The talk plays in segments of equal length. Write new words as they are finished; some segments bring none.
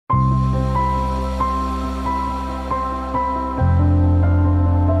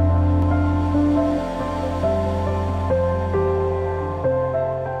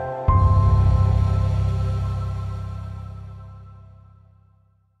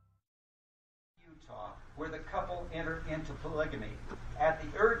where the couple entered into polygamy at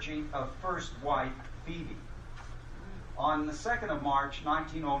the urging of first wife Phoebe. On the 2nd of March,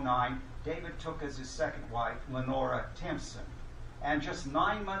 1909, David took as his second wife Lenora Timpson, and just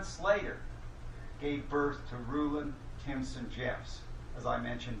 9 months later gave birth to Rulon Timpson Jeffs, as I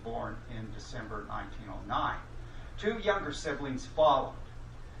mentioned, born in December 1909. 2 younger siblings followed.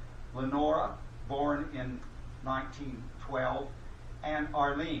 Lenora, born in 1912, and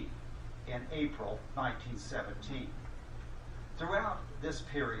Arlene in April 1917. Throughout this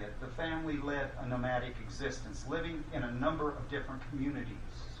period, the family led a nomadic existence, living in a number of different communities.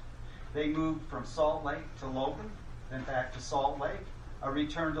 They moved from Salt Lake to Logan, then back to Salt Lake, a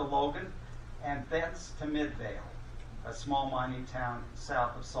return to Logan, and thence to Midvale, a small mining town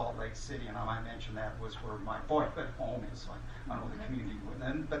south of Salt Lake City. And I might mention that was where my boyhood home is, so I don't know the community.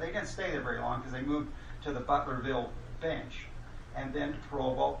 But they didn't stay there very long because they moved to the Butlerville Bench, and then to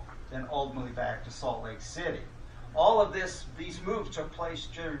Provo, then ultimately back to Salt Lake City. All of these moves took place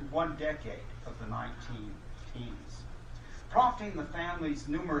during one decade of the 19-teens. Prompting the family's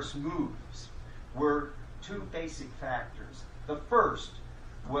numerous moves were 2 basic factors. The first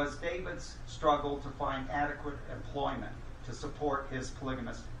was David's struggle to find adequate employment to support his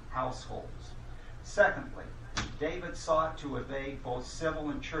polygamous households. Secondly, David sought to evade both civil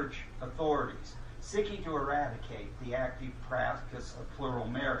and church authorities, seeking to eradicate the active practice of plural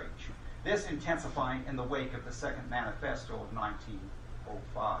marriage, this intensifying in the wake of the Second Manifesto of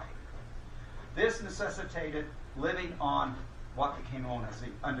 1905. This necessitated living on what became known as the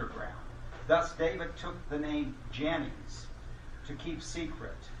underground. Thus, David took the name Jennings to keep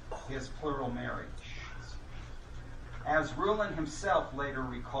secret his plural marriage. As Rulon himself later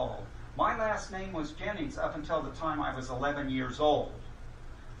recalled, my last name was Jennings up until the time I was 11 years old,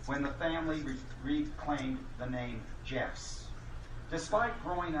 when the family reclaimed the name Jeffs. Despite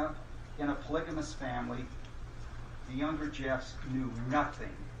growing up in a polygamous family, the younger Jeffs knew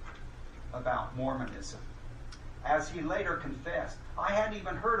nothing about Mormonism. As he later confessed, I hadn't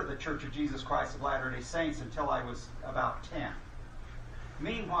even heard of the Church of Jesus Christ of Latter-day Saints until I was about 10.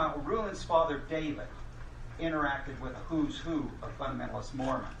 Meanwhile, Rulon's father, David, interacted with a who's who of fundamentalist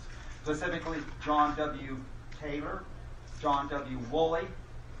Mormons, specifically John W. Taylor, John W. Woolley,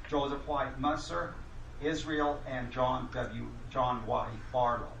 Joseph White Musser, Israel, and John Y.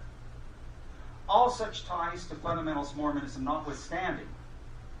 Barlow. All such ties to fundamentalist Mormonism notwithstanding,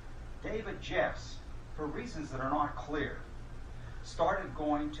 David Jeffs, for reasons that are not clear, started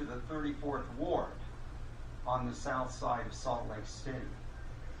going to the 34th Ward on the south side of Salt Lake City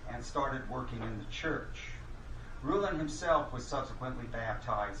and started working in the church. Rulon himself was subsequently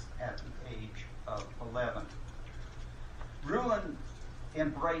baptized at the age of 11. Rulon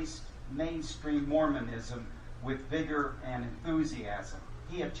embraced mainstream Mormonism with vigor and enthusiasm.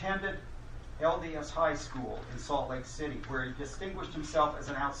 He attended LDS High School in Salt Lake City, where he distinguished himself as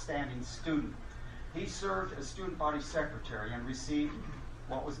an outstanding student. He served as student body secretary and received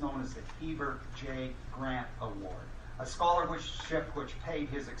what was known as the Heber J. Grant Award, a scholarship which paid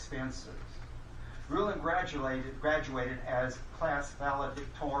his expenses. Rulon graduated as class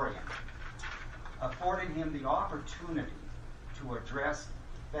valedictorian, affording him the opportunity to address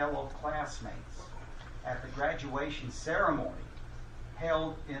fellow classmates at the graduation ceremony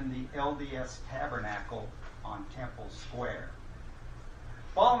held in the LDS Tabernacle on Temple Square.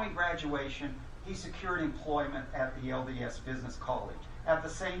 Following graduation, he secured employment at the LDS Business College. At the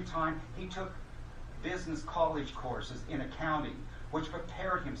same time, he took business college courses in accounting, which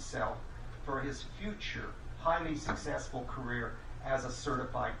prepared himself for his future highly successful career as a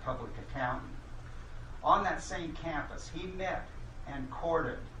certified public accountant. On that same campus, he met and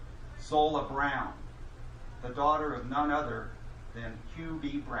courted Zola Brown, the daughter of none other than Hugh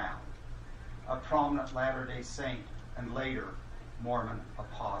B. Brown, a prominent Latter-day Saint and later Mormon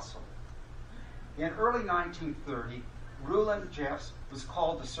apostle. In early 1930, Rulon Jeffs was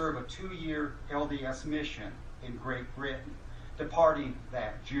called to serve a 2-year LDS mission in Great Britain, departing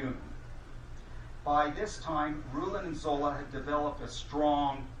that June. By this time, Rulon and Zola had developed a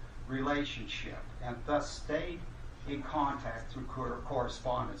strong relationship and thus stayed in contact through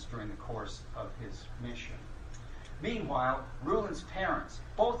correspondence during the course of his mission. Meanwhile, Rulon's parents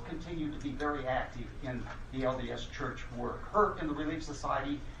both continued to be very active in the LDS church work, Herc in the Relief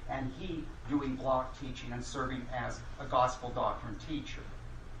Society, and he doing block teaching and serving as a gospel doctrine teacher.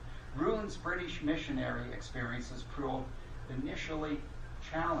 Rulon's British missionary experiences proved initially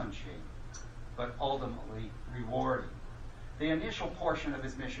challenging, but ultimately rewarding. The initial portion of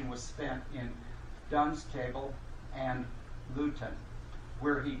his mission was spent in Dunstable and Luton,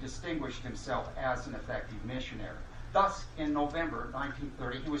 where he distinguished himself as an effective missionary. Thus, in November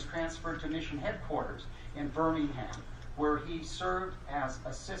 1930, he was transferred to mission headquarters in Birmingham, where he served as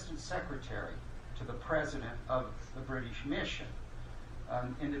assistant secretary to the president of the British mission,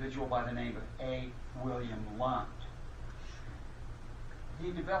 an individual by the name of A. William Lund.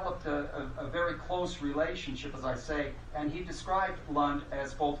 He developed a very close relationship, as I say, and he described Lund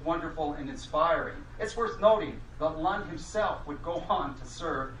as both wonderful and inspiring. It's worth noting that Lund himself would go on to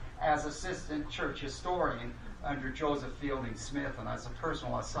serve as assistant church historian under Joseph Fielding Smith. And as a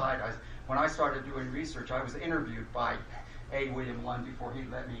personal aside, when I started doing research, I was interviewed by A. William Lund before he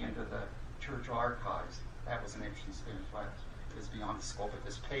let me into the church archives. That was an interesting experience, but it's beyond the scope of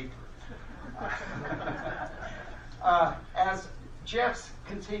this paper. As Jeffs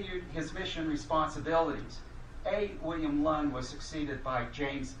continued his mission responsibilities, A. William Lund was succeeded by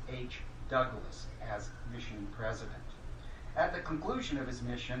James H. Douglas as mission president. At the conclusion of his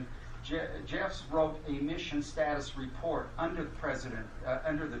mission, Jeffs wrote a mission status report under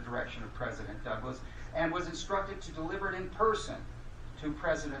the direction of President Douglas, and was instructed to deliver it in person to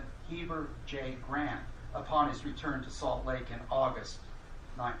President Heber J. Grant upon his return to Salt Lake in August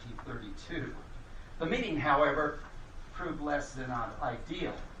 1932. The meeting, however, proved less than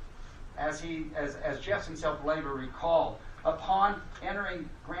ideal. As Jeffs himself later recalled, upon entering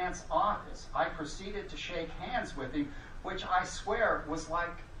Grant's office, I proceeded to shake hands with him, which I swear was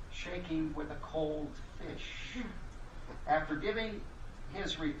like shaking with a cold fish. After giving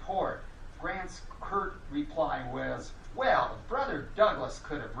his report, Grant's curt reply was, "Well, Brother Douglas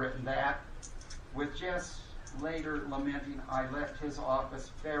could have written that," with Jeffs later lamenting, "I left his office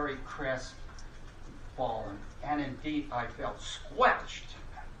very crestfallen, and indeed I felt squelched."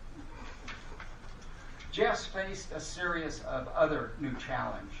 Jeffs faced a series of other new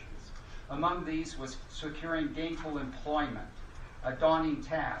challenges. Among these was securing gainful employment, a daunting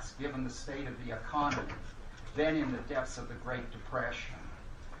task given the state of the economy, then in the depths of the Great Depression.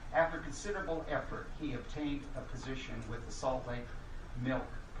 After considerable effort, he obtained a position with the Salt Lake Milk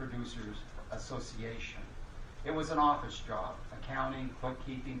Producers Association. It was an office job, accounting,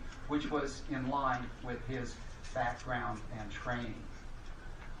 bookkeeping, which was in line with his background and training.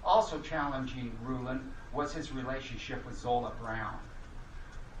 Also challenging Rulon was his relationship with Zola Brown.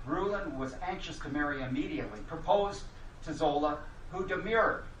 Rulon was anxious to marry immediately, proposed to Zola, who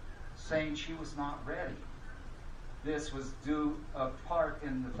demurred, saying she was not ready. This was due in part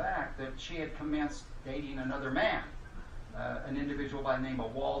in the fact that she had commenced dating another man, an individual by the name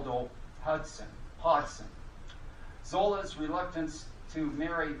of Waldo Hodson. Zola's reluctance to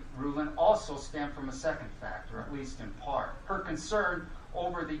marry Rulon also stemmed from a second factor, at least in part, her concern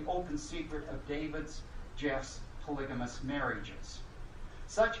over the open secret of Jeffs' polygamous marriages.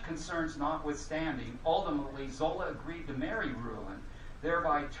 Such concerns notwithstanding, ultimately Zola agreed to marry Rulon,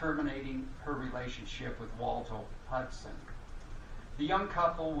 thereby terminating her relationship with Waldo Hodson. The young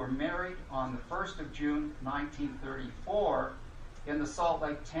couple were married on the 1st of June 1934 in the Salt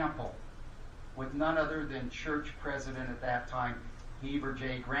Lake Temple, with none other than church president at that time, Heber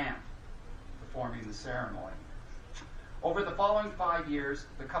J. Grant, performing the ceremony. Over the following 5 years,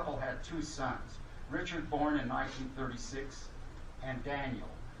 the couple had 2 sons, Richard, born in 1936, and Daniel,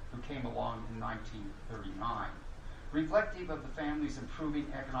 who came along in 1939. Reflective of the family's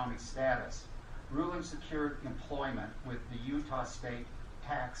improving economic status, Rulon secured employment with the Utah State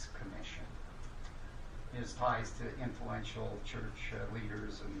Tax Commission. His ties to influential church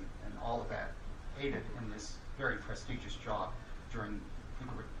leaders and all of that aided in this very prestigious job during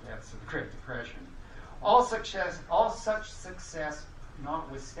the depths of the Great Depression. All such success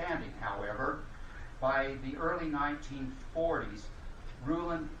notwithstanding, however, by the early 1940s,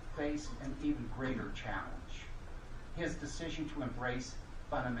 Rulon faced an even greater challenge: his decision to embrace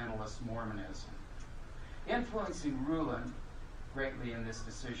Fundamentalist Mormonism. Influencing Rulon greatly in this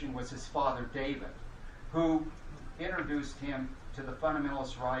decision was his father, David, who introduced him to the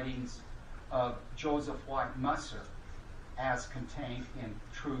fundamentalist writings of Joseph White Musser, as contained in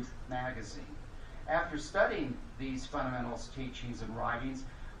Truth magazine. After studying these fundamentalist teachings and writings,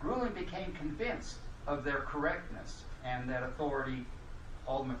 Rulon became convinced of their correctness and that authority,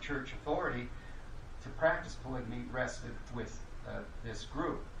 ultimate church authority, to practice polygamy rested with this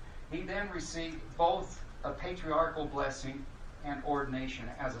group. He then received both a patriarchal blessing and ordination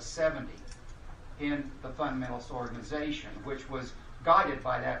as a 70 in the fundamentalist organization, which was guided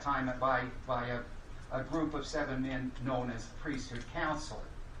by that time by a group of 7 men known as Priesthood Council.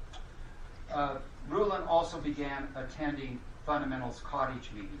 Rulon also began attending fundamentalist cottage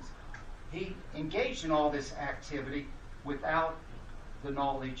meetings. He engaged in all this activity without the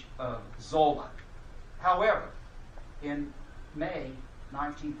knowledge of Zola. However, in May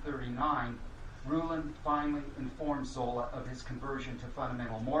 1939, Rulon finally informed Zola of his conversion to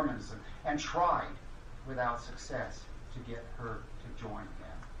fundamental Mormonism and tried, without success, to get her to join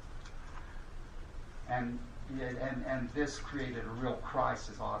him. And this created a real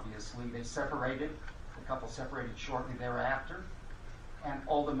crisis, obviously. They separated. The couple separated shortly thereafter and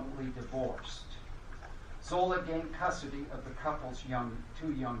ultimately divorced. Zola gained custody of the couple's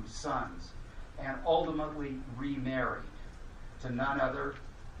two young sons and ultimately remarried to none other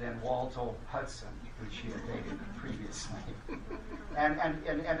than Waldo Hudson, who she had dated previously. And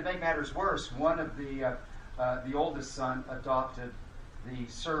to make matters worse, one of the oldest son adopted the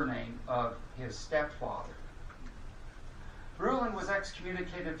surname of his stepfather. Rulon was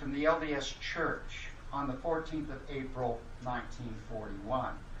excommunicated from the LDS Church on the 14th of April,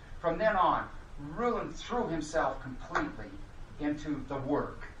 1941. From then on, Rulon threw himself completely into the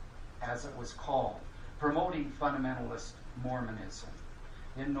work, as it was called, promoting Fundamentalist Mormonism.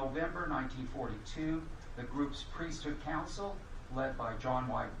 In November 1942, the group's priesthood council, led by John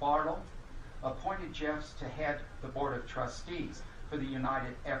White Bartle, appointed Jeffs to head the Board of Trustees for the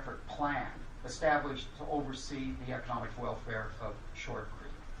United Effort Plan, established to oversee the economic welfare of Short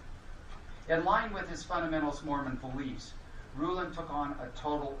Creek. In line with his fundamentalist Mormon beliefs, Rulon took on a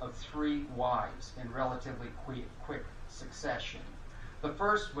total of 3 wives in relatively quick succession. The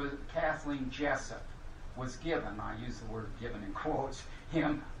first was Kathleen Jessup, was given, I use the word given in quotes,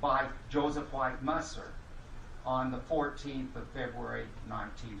 him by Joseph White Musser on the 14th of February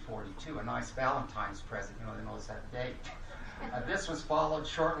 1942. A nice Valentine's present, they notice that date. This was followed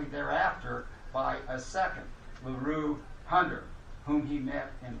shortly thereafter by a second, LaRue Hunter, whom he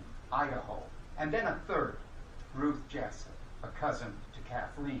met in Idaho. And then a third, Ruth Jessup, a cousin to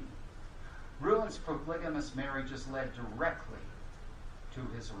Kathleen. Rulon's polygamous marriages led directly to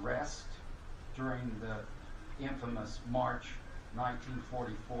his arrest during the infamous March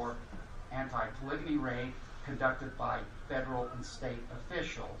 1944 anti-polygamy raid conducted by federal and state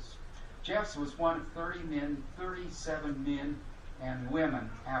officials. Jeffs was one of 37 men and women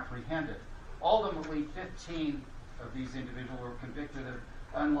apprehended. Ultimately, 15 of these individuals were convicted of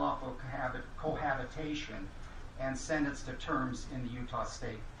unlawful cohabitation and sentenced to terms in the Utah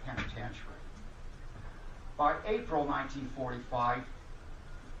State Penitentiary. By April 1945,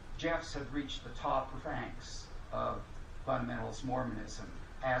 Jeffs had reached the top ranks of Fundamentalist Mormonism,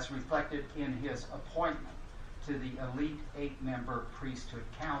 as reflected in his appointment to the elite 8-member priesthood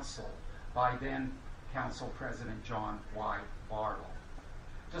council by then Council President John Y. Bartle.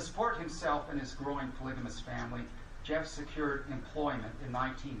 To support himself and his growing polygamous family, Jeff secured employment in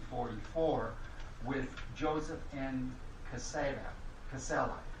 1944 with Joseph N. Casella,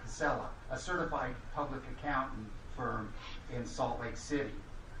 a certified public accountant firm in Salt Lake City.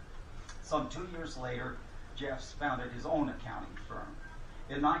 Some 2 years later, Jeffs founded his own accounting firm.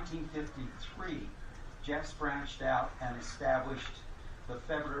 In 1953, Jeffs branched out and established the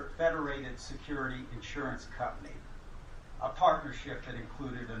Federated Security Insurance Company, a partnership that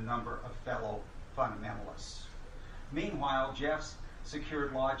included a number of fellow fundamentalists. Meanwhile, Jeffs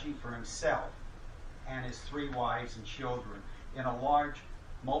secured lodging for himself and his 3 wives and children in a large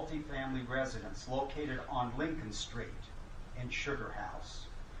multi-family residence located on Lincoln Street in Sugar House.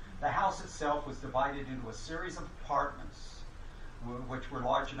 The house itself was divided into a series of apartments which were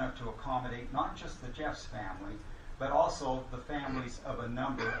large enough to accommodate not just the Jeffs family, but also the families of a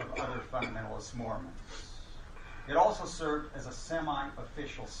number of other fundamentalist Mormons. It also served as a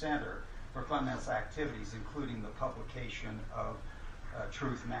semi-official center for fundamentalist activities, including the publication of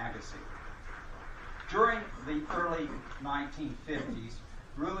Truth magazine. During the early 1950s,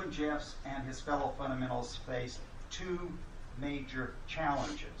 Rulon Jeffs and his fellow fundamentalists faced 2 major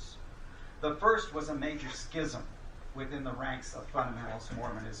challenges. The first was a major schism within the ranks of fundamentalist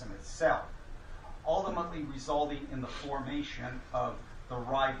Mormonism itself, ultimately resulting in the formation of the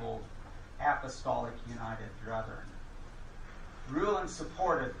rival Apostolic United Brethren. Rulon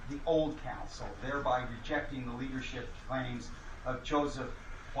supported the old council, thereby rejecting the leadership claims of Joseph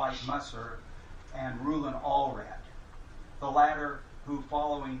White Musser and Rulon Allred, the latter who,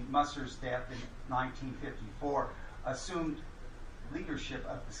 following Musser's death in 1954, assumed leadership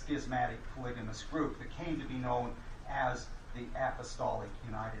of the schismatic polygamous group that came to be known as the Apostolic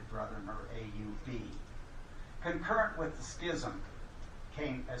United Brethren, or AUB. Concurrent with the schism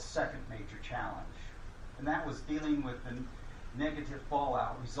came a second major challenge, and that was dealing with the negative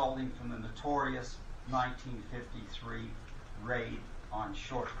fallout resulting from the notorious 1953 raid on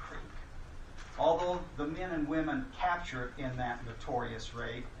Short Creek. Although the men and women captured in that notorious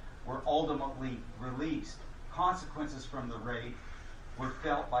raid were ultimately released, consequences from the raid were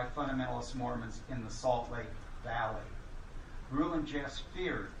felt by fundamentalist Mormons in the Salt Lake Valley. Rulon Jeffs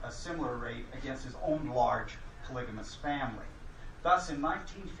feared a similar raid against his own large polygamous family. Thus, in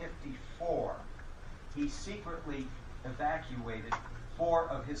 1954, he secretly evacuated 4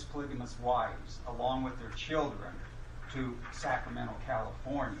 of his polygamous wives, along with their children, to Sacramento,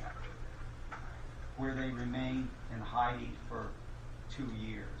 California, where they remained in hiding for 2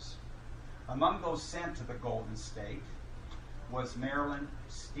 years. Among those sent to the Golden State was Marilyn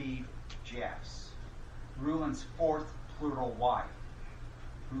Steve Jeffs, Rulon's 4th plural wife,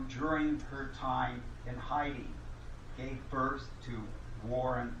 who during her time in hiding gave birth to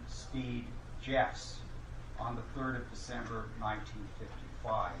Warren Steed Jeffs on the 3rd of December,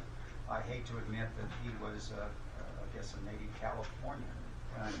 1955. I hate to admit that he was, I guess, a native Californian.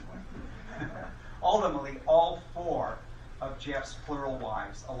 Anyway. Ultimately, all 4 of Jeff's plural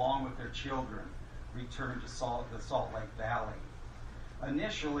wives, along with their children, returned to the Salt Lake Valley.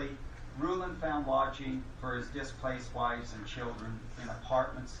 Initially, Rulon found lodging for his displaced wives and children in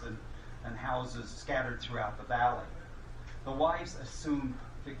apartments and houses scattered throughout the valley. The wives assumed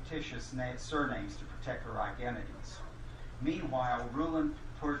fictitious surnames to protect their identities. Meanwhile, Rulon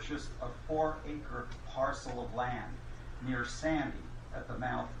purchased a 4-acre parcel of land near Sandy at the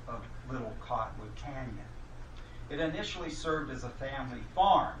mouth of Little Cottonwood Canyon. It initially served as a family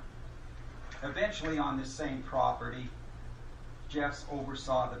farm. Eventually, on this same property, Jeffs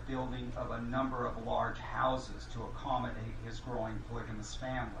oversaw the building of a number of large houses to accommodate his growing polygamous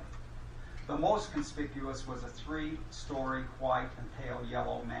family. The most conspicuous was a 3-story white and pale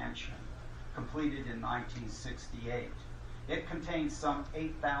yellow mansion, completed in 1968. It contained some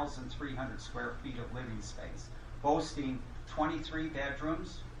 8,300 square feet of living space, boasting 23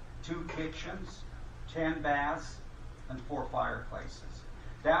 bedrooms, 2 kitchens, 10 baths, and 4 fireplaces.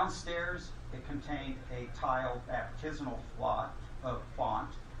 Downstairs, it contained a tiled baptismal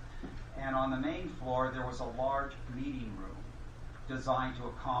font, and on the main floor there was a large meeting room designed to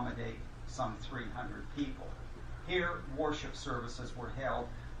accommodate some 300 people. Here, worship services were held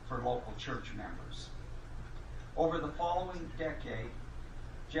for local church members. Over the following decade,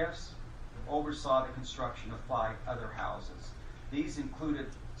 Jeffs oversaw the construction of 5 other houses. These included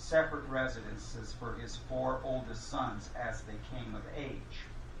separate residences for his 4 oldest sons as they came of age.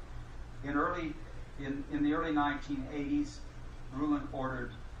 In the early 1980s, Rulon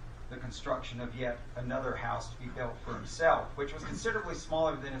ordered the construction of yet another house to be built for himself, which was considerably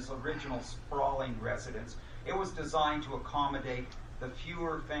smaller than his original sprawling residence. It was designed to accommodate the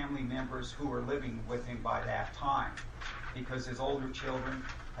fewer family members who were living with him by that time, because his older children,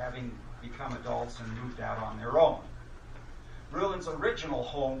 having become adults and moved out on their own. Rulon's original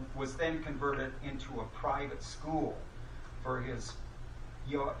home was then converted into a private school for his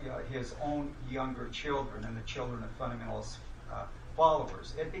own younger children and the children of fundamentalist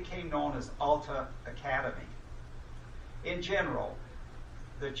followers. It became known as Alta Academy. In general,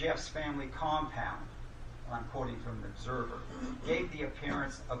 the Jeffs family compound, I'm quoting from the Observer, gave the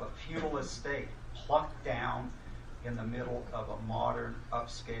appearance of a feudal estate plucked down in the middle of a modern,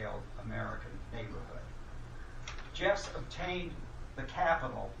 upscale American neighborhood. Jeffs obtained the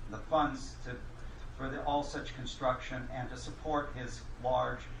capital, the funds for all such construction and to support his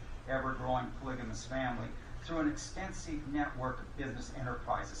large, ever-growing polygamous family through an extensive network of business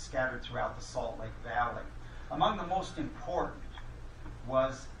enterprises scattered throughout the Salt Lake Valley. Among the most important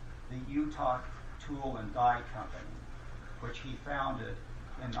was the Utah Tool and Die Company, which he founded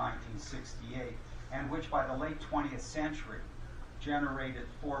in 1968, and which by the late 20th century generated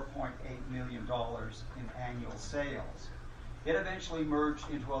 $4.8 million in annual sales. It eventually merged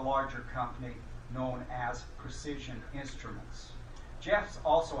into a larger company known as Precision Instruments. Jeffs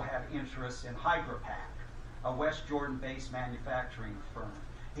also had interests in Hydropac, a West Jordan-based manufacturing firm.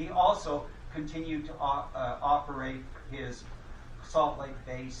 He also continued to operate his Salt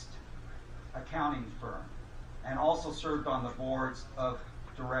Lake-based accounting firm, and also served on the boards of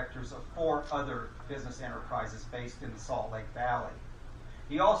directors of 4 other business enterprises based in the Salt Lake Valley.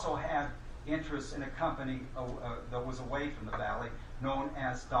 He also had interests in a company that was away from the valley known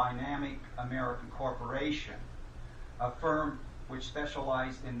as Dynamic American Corporation, a firm which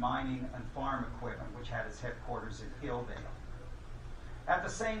specialized in mining and farm equipment, which had its headquarters in Hilldale. At the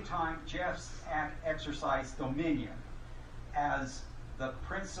same time, Jeffs exercised dominion as the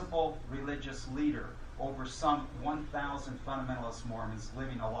principal religious leader over some 1,000 fundamentalist Mormons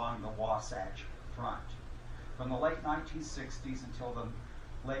living along the Wasatch Front. From the late 1960s until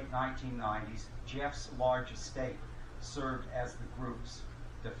the late 1990s, Jeff's large estate served as the group's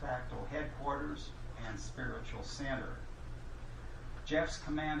de facto headquarters and spiritual center. Jeffs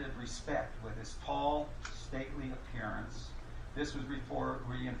commanded respect with his tall, stately appearance. This was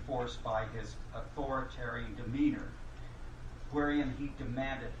reinforced by his authoritarian demeanor. wherein he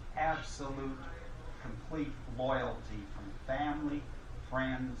demanded absolute, complete loyalty from family,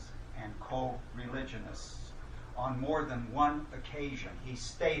 friends, and co-religionists. On more than one occasion, he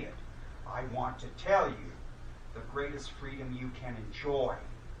stated, "I want to tell you, the greatest freedom you can enjoy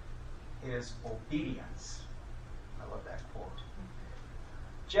is obedience." I love that quote.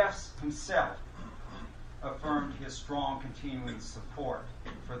 Jeffs himself affirmed his strong continuing support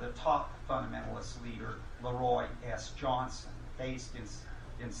for the top fundamentalist leader, Leroy S. Johnson, based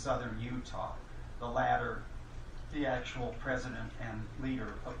in southern Utah, the latter the actual president and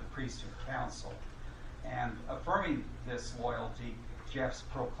leader of the Priesthood Council. And affirming this loyalty, Jeffs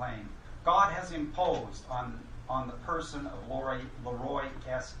proclaimed, "God has imposed on the person of Leroy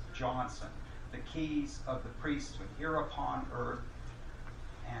S. Johnson the keys of the priesthood here upon earth,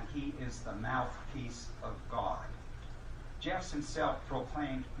 and he is the mouthpiece of God." Jeffs himself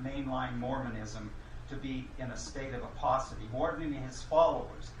proclaimed mainline Mormonism to be in a state of apostasy, warning his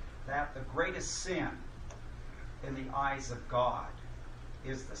followers that the greatest sin in the eyes of God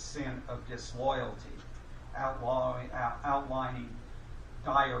is the sin of disloyalty, outlining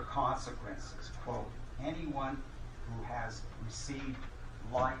dire consequences. Quote, "Anyone who has received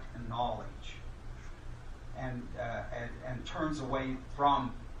light and knowledge and turns away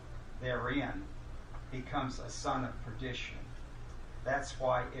from therein becomes a son of perdition. That's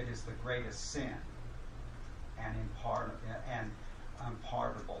why it is the greatest sin and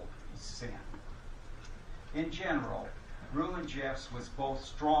unpardonable sin." In general, Rulon Jeffs was both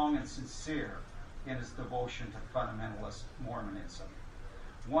strong and sincere in his devotion to fundamentalist Mormonism.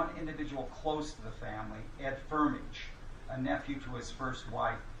 One individual close to the family, Ed Firmage, a nephew to his first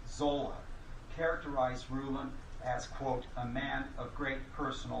wife, Zola, characterized Rulon as, quote, "a man of great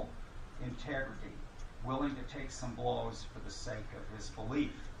personal integrity, willing to take some blows for the sake of his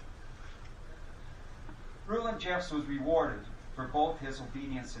belief." Rulon Jeffs was rewarded for both his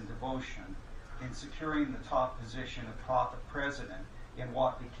obedience and devotion in securing the top position of prophet president in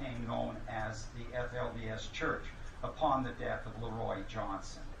what became known as the FLDS Church upon the death of Leroy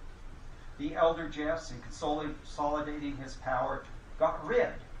Johnson. The elder Jeffs, in consolidating his power, got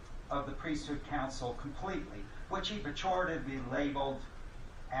rid of the Priesthood Council completely, which he pejoratively labeled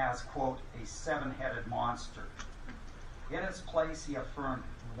as, quote, "a seven-headed monster." In its place, he affirmed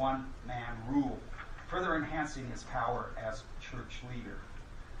one-man rule, further enhancing his power as church leader.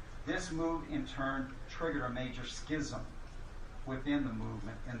 This move, in turn, triggered a major schism within the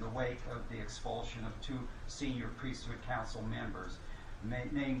movement in the wake of the expulsion of two senior Priesthood Council members,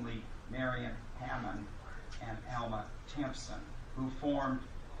 namely Marion Hammond and Alma Timpson, who formed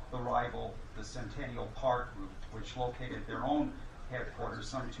the Centennial Park Group, which located their own headquarters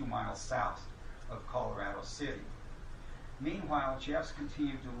some 2 miles south of Colorado City. Meanwhile, Jeffs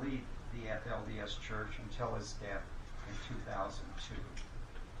continued to lead the FLDS Church until his death in 2002.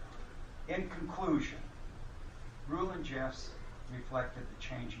 In conclusion, Rulon Jeffs reflected the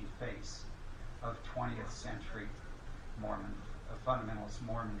changing face of 20th century fundamentalist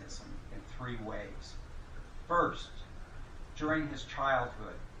Mormonism in 3 ways. First, during his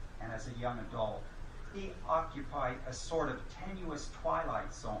childhood and as a young adult, he occupied a sort of tenuous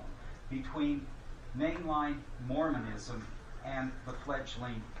twilight zone between mainline Mormonism and the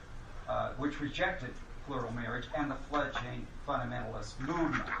fledgling, which rejected plural marriage, and the fledgling fundamentalist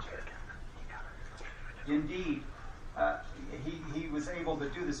movement. Indeed, he was able to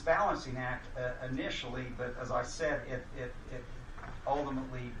do this balancing act initially, but as I said, it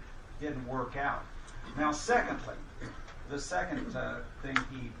ultimately didn't work out. Now, secondly, the second thing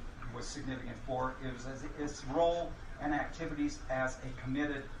he was significant for is his role and activities as a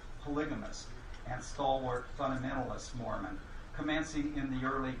committed polygamist and stalwart fundamentalist Mormon, commencing in the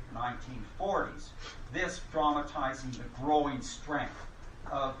early 1940s, this dramatizing the growing strength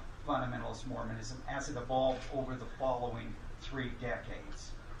of fundamentalist Mormonism as it evolved over the following 3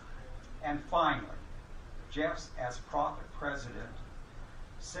 decades. And finally, Jeffs, as prophet president,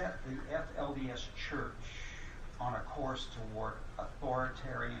 set the FLDS Church on a course toward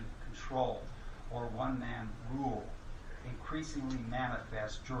authoritarian control, or one-man rule, increasingly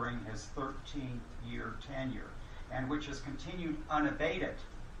manifest during his 13-year tenure, and which has continued unabated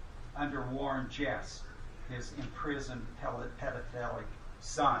under Warren Jeffs, his imprisoned pedophilic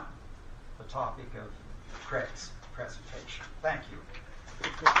son, the topic of Craig's presentation. Thank you.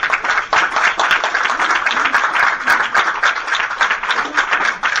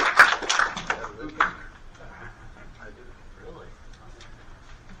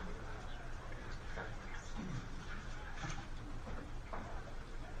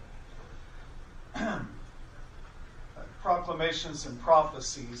 Proclamations and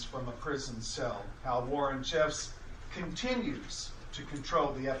Prophecies from a Prison Cell, how Warren Jeffs continues to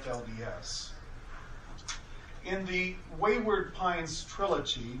control the FLDS. In the Wayward Pines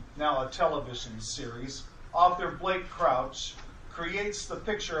trilogy, now a television series, author Blake Crouch creates the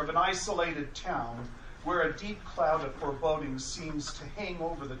picture of an isolated town where a deep cloud of foreboding seems to hang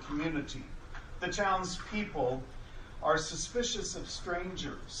over the community. The town's people are suspicious of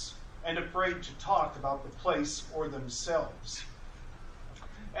strangers and afraid to talk about the place or themselves.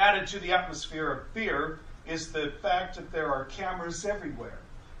 Added to the atmosphere of fear is the fact that there are cameras everywhere.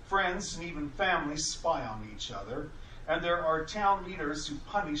 Friends and even families spy on each other, and there are town leaders who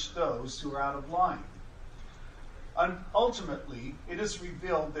punish those who are out of line. Ultimately, it is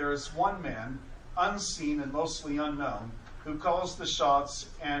revealed there is one man, unseen and mostly unknown, who calls the shots,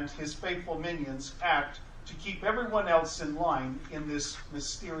 and his faithful minions act to keep everyone else in line in this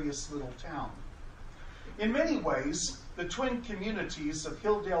mysterious little town. In many ways, the twin communities of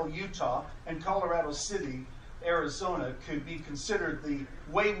Hilldale, Utah, and Colorado City, Arizona, could be considered the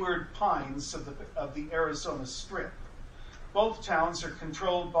Wayward Pines of the Arizona Strip. Both towns are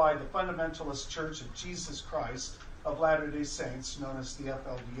controlled by the Fundamentalist Church of Jesus Christ of Latter-day Saints, known as the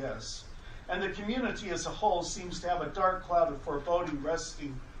FLDS. And the community as a whole seems to have a dark cloud of foreboding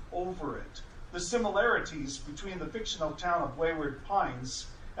resting over it. The similarities between the fictional town of Wayward Pines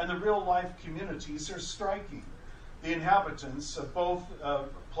and the real-life communities are striking. The inhabitants of both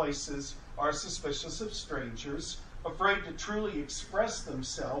places are suspicious of strangers, afraid to truly express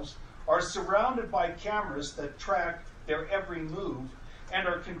themselves, are surrounded by cameras that track their every move, and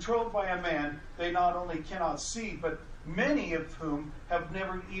are controlled by a man they not only cannot see, but many of whom have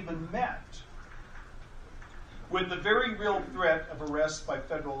never even met. With the very real threat of arrest by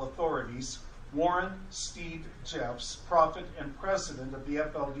federal authorities, Warren Steve Jeffs, prophet and president of the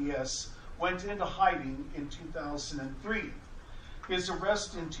FLDS, went into hiding in 2003. His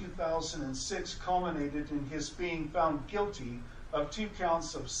arrest in 2006 culminated in his being found guilty of 2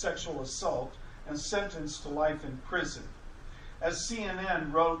 counts of sexual assault and sentenced to life in prison. As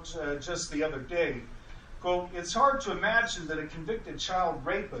CNN wrote just the other day, quote, "It's hard to imagine that a convicted child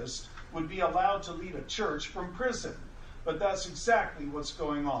rapist would be allowed to lead a church from prison, but that's exactly what's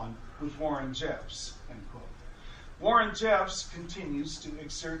going on with Warren Jeffs," end quote. Warren Jeffs continues to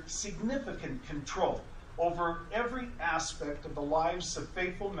exert significant control over every aspect of the lives of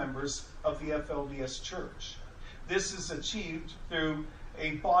faithful members of the FLDS Church. This is achieved through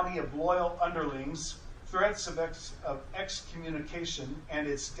a body of loyal underlings, threats of excommunication and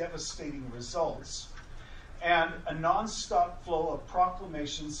its devastating results, and a non-stop flow of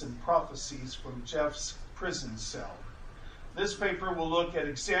proclamations and prophecies from Jeff's prison cell. This paper will look at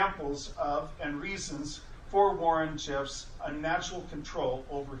examples of and reasons for Warren Jeffs' unnatural control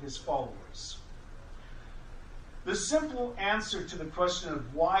over his followers. The simple answer to the question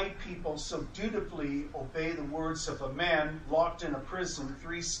of why people so dutifully obey the words of a man locked in a prison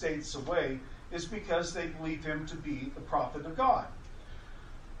 3 states away is because they believe him to be the prophet of God.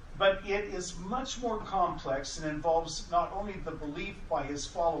 But it is much more complex and involves not only the belief by his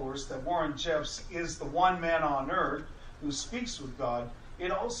followers that Warren Jeffs is the one man on earth who speaks with God,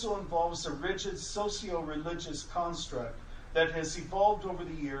 it also involves a rigid socio-religious construct that has evolved over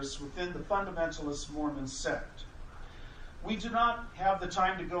the years within the Fundamentalist Mormon sect. We do not have the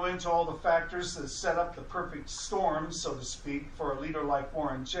time to go into all the factors that set up the perfect storm, so to speak, for a leader like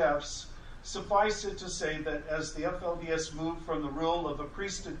Warren Jeffs. Suffice it to say that as the FLDS moved from the rule of a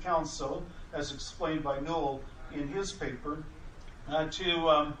priesthood council, as explained by Newell in his paper,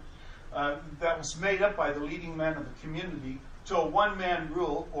 that was made up by the leading man of the community, to a one-man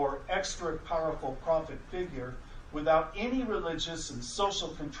rule or extra powerful prophet figure without any religious and social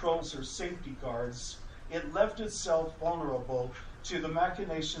controls or safety guards, it left itself vulnerable to the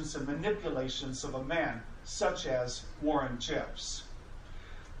machinations and manipulations of a man such as Warren Jeffs.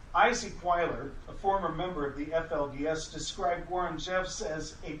 Isaac Weiler, a former member of the FLDS, described Warren Jeffs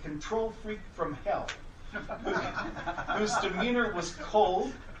as a control freak from hell, whose demeanor was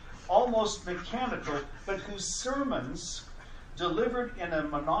cold, almost mechanical, but whose sermons, delivered in a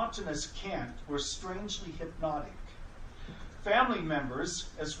monotonous cant, were strangely hypnotic. Family members,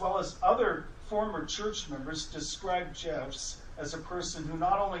 as well as other former church members, described Jeffs as a person who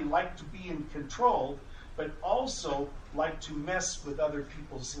not only liked to be in control, but also liked to mess with other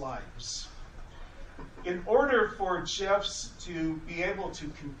people's lives. In order for Jeffs to be able to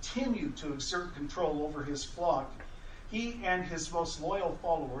continue to exert control over his flock, he and his most loyal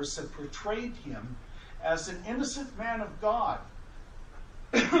followers have portrayed him as an innocent man of God,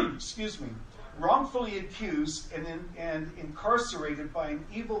 wrongfully accused and incarcerated by an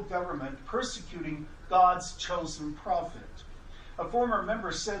evil government persecuting God's chosen prophet. A former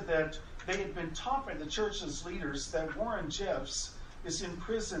member said that they had been taught by the church's leaders that Warren Jeffs is in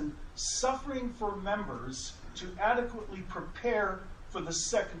prison suffering for members to adequately prepare for the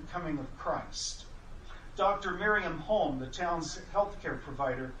second coming of Christ. Dr. Miriam Holm, the town's healthcare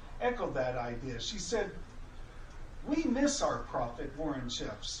provider, echoed that idea. She said, "We miss our prophet, Warren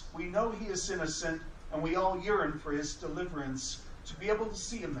Jeffs. We know he is innocent, and we all yearn for his deliverance to be able to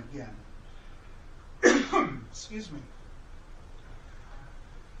see him again." Excuse me.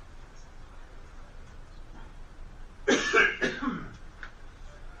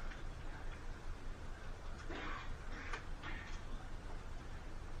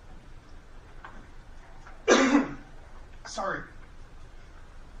 Sorry.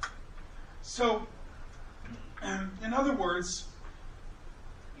 So, in other words,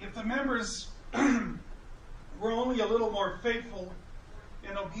 if the members were only a little more faithful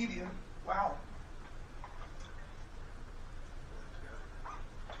and obedient, wow.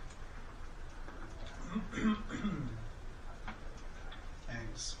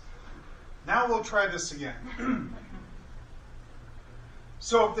 Thanks. Now we'll try this again.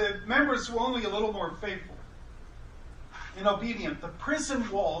 So if the members were only a little more faithful and obedient, the prison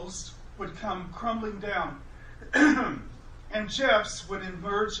walls would come crumbling down, and Jeffs would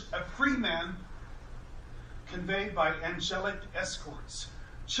emerge a free man conveyed by angelic escorts.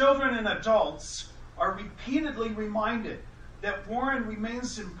 Children and adults are repeatedly reminded that Warren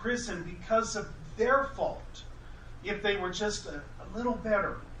remains in prison because of their fault. If they were just a little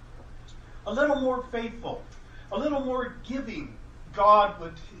better, a little more faithful, a little more giving, God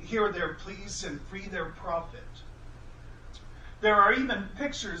would hear their pleas and free their prophet. There are even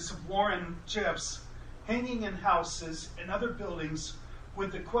pictures of Warren Jeffs hanging in houses and other buildings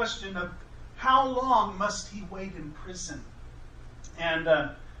with the question of how long must he wait in prison?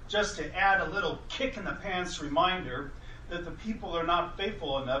 And just to add a little kick in the pants reminder that the people are not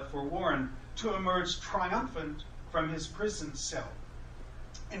faithful enough for Warren to emerge triumphant from his prison cell.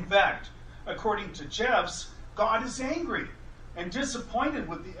 In fact, according to Jeffs, God is angry and disappointed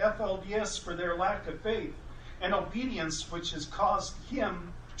with the FLDS for their lack of faith and obedience, which has caused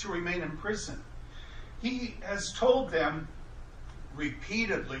him to remain in prison. He has told them,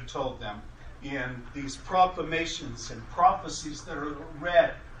 repeatedly told them, in these proclamations and prophecies that are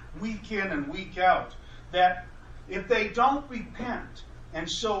read week in and week out, that if they don't repent and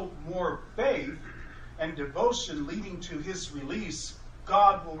show more faith and devotion leading to his release,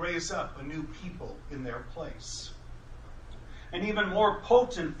 God will raise up a new people in their place. An even more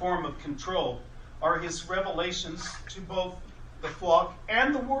potent form of control are his revelations to both the flock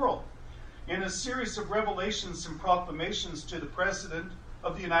and the world. In a series of revelations and proclamations to the President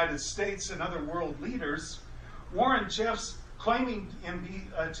of the United States and other world leaders, Warren Jeffs, claiming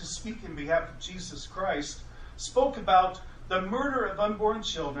to speak in behalf of Jesus Christ, spoke about the murder of unborn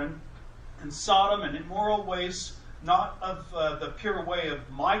children in Sodom and immoral ways, not of the pure way of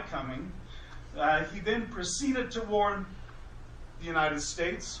my coming. He then proceeded to warn the United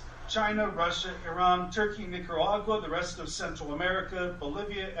States, China, Russia, Iran, Turkey, Nicaragua, the rest of Central America,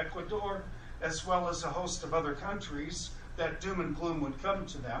 Bolivia, Ecuador, as well as a host of other countries, that doom and gloom would come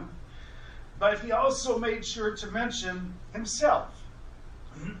to them. But he also made sure to mention himself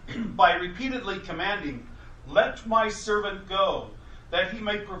by repeatedly commanding, "Let my servant go, that he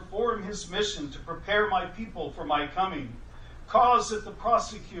may perform his mission to prepare my people for my coming. Cause that the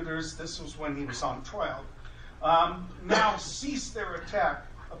prosecutors," this was when he was on trial, "now cease their attack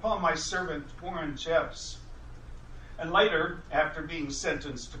upon my servant Warren Jeffs." And later, after being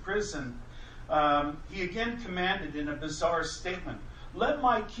sentenced to prison, he again commanded in a bizarre statement, "Let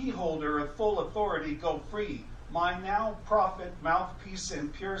my keyholder of full authority go free, my now prophet, mouthpiece,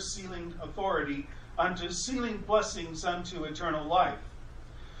 and pure sealing authority unto sealing blessings unto eternal life."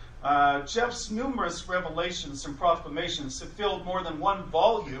 Jeff's numerous revelations and proclamations have filled more than one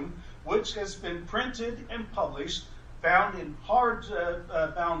volume, which has been printed and published, found in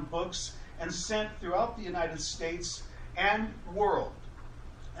hard-bound books, and sent throughout the United States and world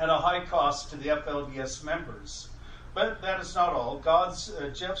at a high cost to the FLDS members. But that is not all.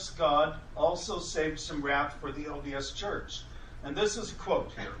 Jeff's God also saved some wrath for the LDS Church. And this is a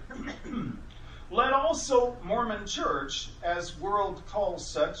quote here. "Let also Mormon Church, as world calls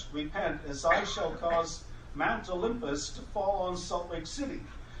such, repent, as I shall cause Mount Olympus to fall on Salt Lake City,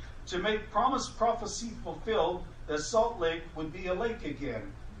 to make promised prophecy fulfilled that Salt Lake would be a lake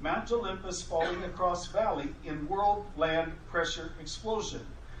again, Mount Olympus falling across valley in world land pressure explosion.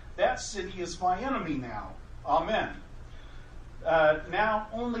 That city is my enemy now. Amen. Now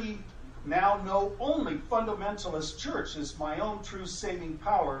know only Fundamentalist Church is my own true saving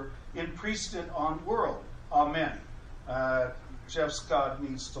power in priesthood on world. Amen." Jeff Scott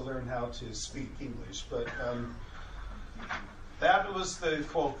needs to learn how to speak English, but that was the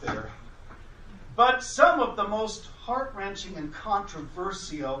quote there. But some of the most heart-wrenching and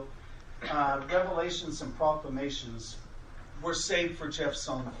controversial revelations and proclamations were saved for Jeff's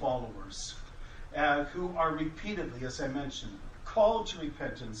own followers, who are repeatedly, as I mentioned, called to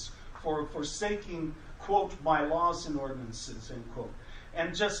repentance for forsaking, quote, my laws and ordinances, end quote,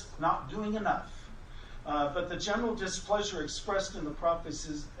 and just not doing enough. But the general displeasure expressed in the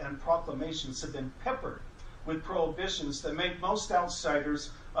prophecies and proclamations have been peppered with prohibitions that make most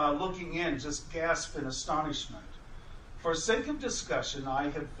outsiders looking in just gasp in astonishment. For sake of discussion, I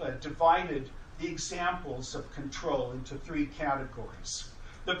have divided the examples of control into three categories.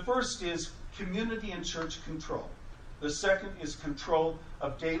 The first is community and church control. The second is control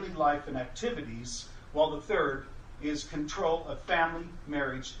of daily life and activities, while the third is control of family,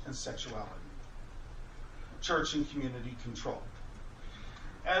 marriage, and sexuality. Church and community control.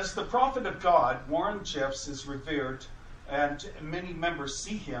 As the prophet of God, Warren Jeffs is revered, and many members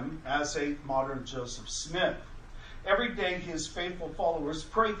see him as a modern Joseph Smith. Every day, his faithful followers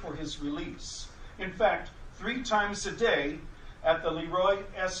pray for his release. In fact, 3 times a day at the Leroy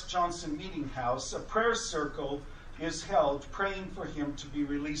S. Johnson Meeting House, a prayer circle is held praying for him to be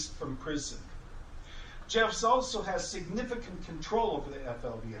released from prison. Jeffs also has significant control over the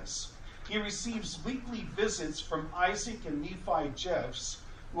FLDS. He receives weekly visits from Isaac and Nephi Jeffs,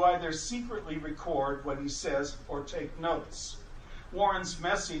 who either secretly record what he says or take notes. Warren's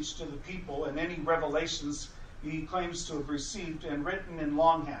message to the people and any revelations he claims to have received and written in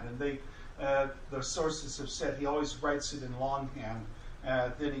longhand, and the sources have said he always writes it in longhand.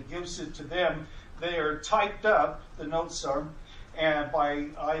 Then he gives it to them. They are typed up, the notes are, by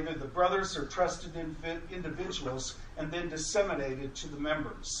either the brothers or trusted individuals, and then disseminated to the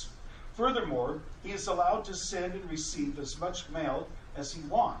members. Furthermore, he is allowed to send and receive as much mail as he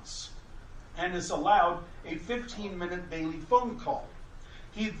wants, and is allowed a 15-minute daily phone call.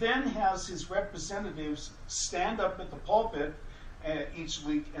 He then has his representatives stand up at the pulpit each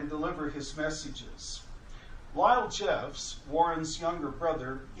week and deliver his messages. Lyle Jeffs, Warren's younger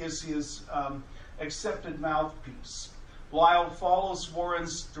brother, is his accepted mouthpiece. Lyle follows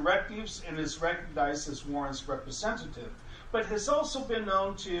Warren's directives and is recognized as Warren's representative, but has also been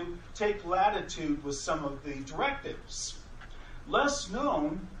known to take latitude with some of the directives. Less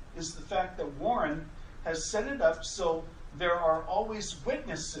known is the fact that Warren has set it up so there are always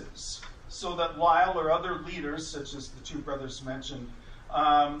witnesses, so that Lyle or other leaders, such as the 2 brothers mentioned,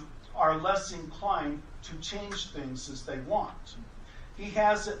 are less inclined to change things as they want. He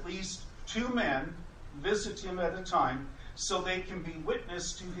has at least 2 men visit him at a time so they can be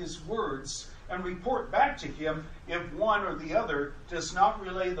witness to his words and report back to him if one or the other does not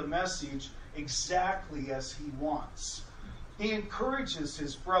relay the message exactly as he wants. He encourages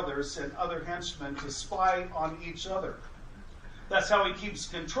his brothers and other henchmen to spy on each other. That's how he keeps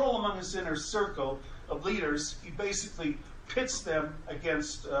control among his inner circle of leaders. He basically pits them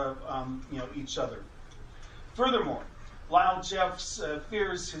against each other. Furthermore, Lyle Jeffs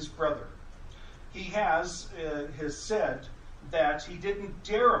fears his brother. He has said that he didn't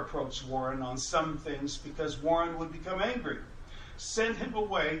dare approach Warren on some things because Warren would become angry, send him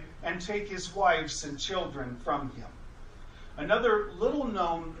away, and take his wives and children from him. Another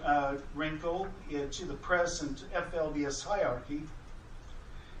little-known wrinkle to the present FLDS hierarchy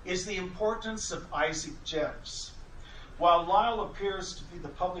is the importance of Isaac Jeffs. While Lyle appears to be the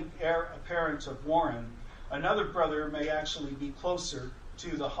public heir apparent of Warren, another brother may actually be closer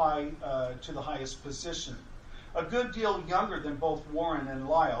to the highest position. A good deal younger than both Warren and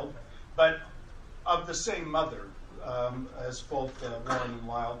Lyle, but of the same mother as both Warren and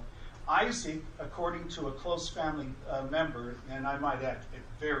Lyle. Isaac, according to a close family member, and I might add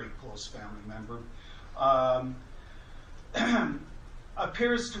a very close family member,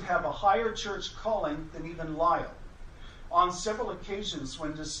 appears to have a higher church calling than even Lyle. On several occasions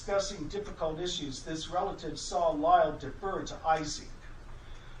when discussing difficult issues, this relative saw Lyle defer to Isaac.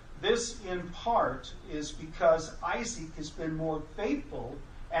 This, in part, is because Isaac has been more faithful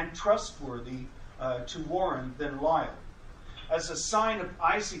and trustworthy to Warren than Lyle. As a sign of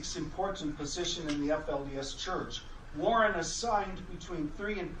Isaac's important position in the FLDS Church, Warren assigned between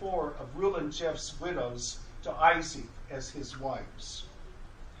 3 and 4 of Rulon Jeff's widows to Isaac as his wives.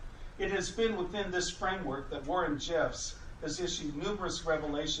 It has been within this framework that Warren Jeffs has issued numerous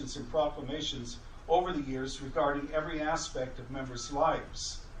revelations and proclamations over the years regarding every aspect of members'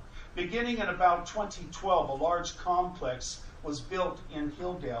 lives. Beginning in about 2012, a large complex was built in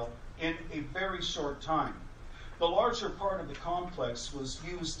Hilldale in a very short time. The larger part of the complex was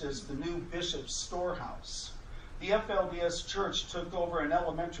used as the new bishop's storehouse. the FLDS Church took over an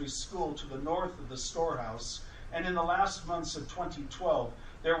elementary school to the north of the storehouse, and in the last months of 2012,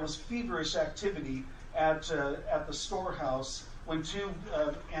 there was feverish activity at the storehouse when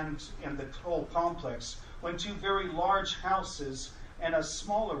and the whole complex, when two very large houses and a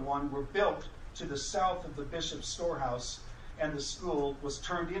smaller one were built to the south of the bishop's storehouse, and the school was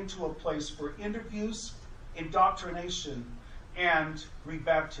turned into a place for interviews, indoctrination, and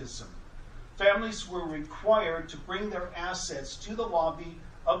rebaptism. Families were required to bring their assets to the lobby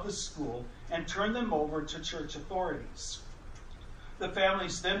of the school and turn them over to church authorities. The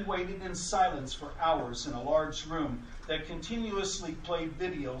families then waited in silence for hours in a large room that continuously played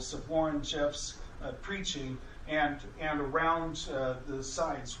videos of Warren Jeff's preaching, and around the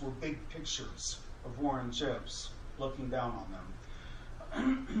sides were big pictures of Warren Jeffs looking down on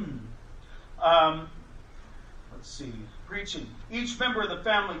them. Let's see, preaching. Each member of the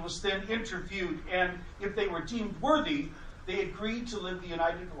family was then interviewed, and if they were deemed worthy, they agreed to live the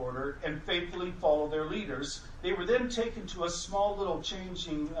United Order and faithfully follow their leaders. They were then taken to small little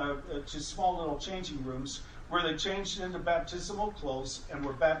changing rooms where they changed into baptismal clothes and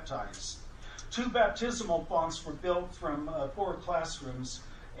were baptized. 2 baptismal fonts were built from 4 classrooms,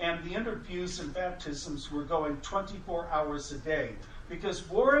 and the interviews and baptisms were going 24 hours a day, because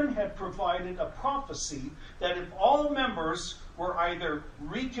Warren had provided a prophecy that if all members were either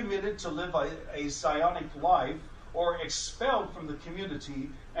recommitted to live a Zionic life or expelled from the community,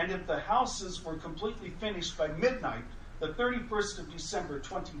 and if the houses were completely finished by midnight, the 31st of December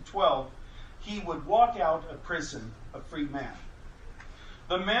 2012, he would walk out of prison a free man.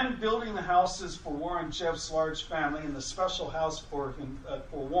 The men building the houses for Warren Jeff's large family and the special house for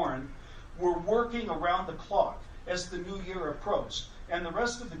Warren were working around the clock as the new year approached, and the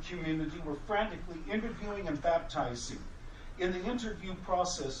rest of the community were frantically interviewing and baptizing. In the interview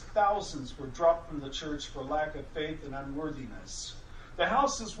process, thousands were dropped from the church for lack of faith and unworthiness. The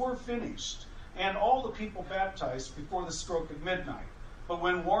houses were finished, and all the people baptized before the stroke of midnight. But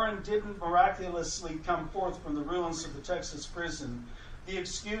when Warren didn't miraculously come forth from the ruins of the Texas prison, the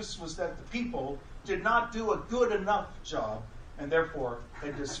excuse was that the people did not do a good enough job, and therefore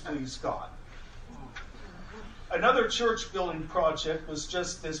had displeased God. Another church building project was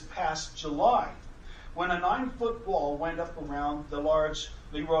just this past July, when a 9-foot wall went up around the large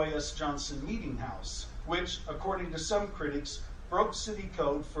Leroy S. Johnson meeting house, which, according to some critics, broke city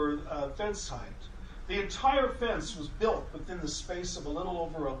code for fence height. The entire fence was built within the space of a little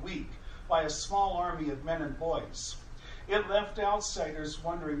over a week by a small army of men and boys. It left outsiders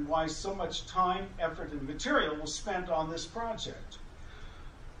wondering why so much time, effort, and material was spent on this project.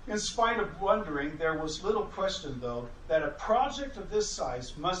 In spite of wondering, there was little question, though, that a project of this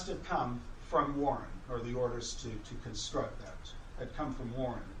size must have come from Warren, or the orders to construct that had come from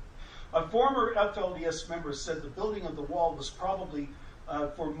Warren. A former FLDS member said the building of the wall was probably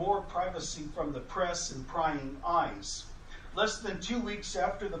for more privacy from the press and prying eyes. Less than 2 weeks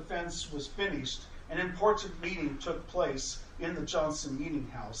after the fence was finished, an important meeting took place in the Johnson Meeting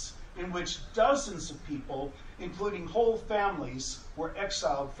House, in which dozens of people, including whole families, were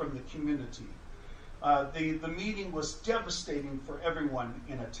exiled from the community. The meeting was devastating for everyone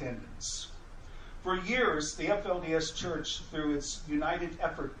in attendance. For years, the FLDS Church, through its United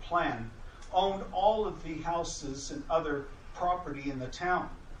Effort Plan, owned all of the houses and other property in the town.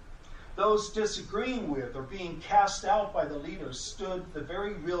 Those disagreeing with or being cast out by the leaders stood the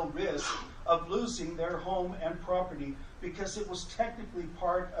very real risk of losing their home and property because it was technically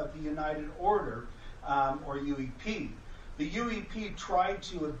part of the United Order, or UEP. The UEP tried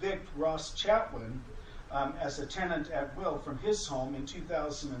to evict Ross Chatwin as a tenant at will from his home in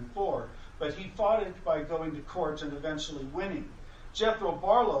 2004, but he fought it by going to court and eventually winning. Jethro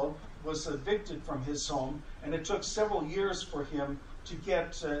Barlow was evicted from his home, and it took several years for him to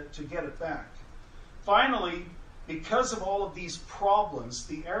get it back. Finally, because of all of these problems,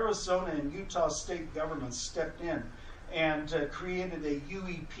 the Arizona and Utah state governments stepped in and created a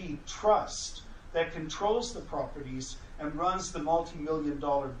UEP trust that controls the properties and runs the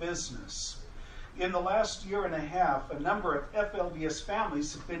multi-million-dollar business. In the last year and a half, a number of FLDS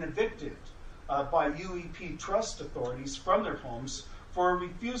families have been evicted by UEP trust authorities from their homes for a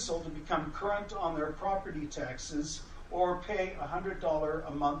refusal to become current on their property taxes or pay a $100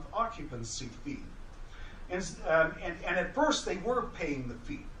 a month occupancy fee. And at first they were paying the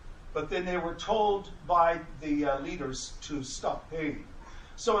fee, but then they were told by the leaders to stop paying.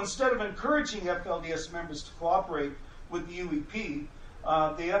 So instead of encouraging FLDS members to cooperate with the UEP,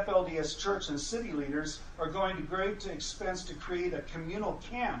 the FLDS church and city leaders are going to great expense to create a communal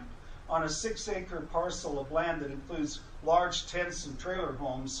camp on a 6-acre parcel of land that includes large tents and trailer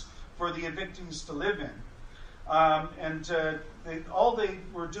homes for the evictees to live in. All they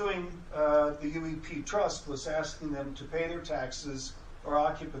were doing, the UEP Trust, was asking them to pay their taxes or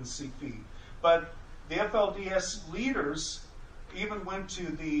occupancy fee. But the FLDS leaders even went to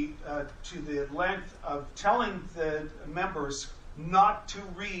the length of telling the members not to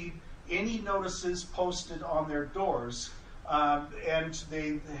read any notices posted on their doors, and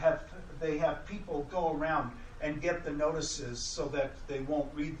they have people go around and get the notices so that they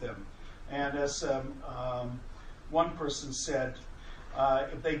won't read them. And as one person said,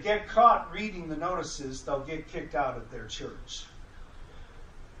 if they get caught reading the notices, they'll get kicked out of their church.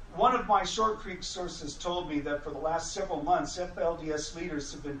 One of my Short Creek sources told me that for the last several months, FLDS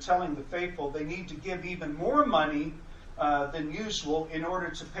leaders have been telling the faithful they need to give even more money than usual in order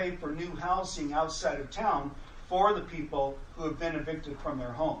to pay for new housing outside of town for the people who have been evicted from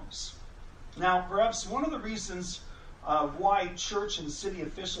their homes. Now, perhaps one of the reasons why church and city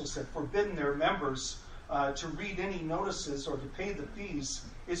officials have forbidden their members to read any notices or to pay the fees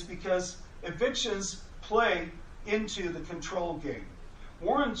is because evictions play into the control game.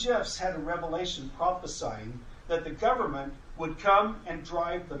 Warren Jeffs had a revelation prophesying that the government would come and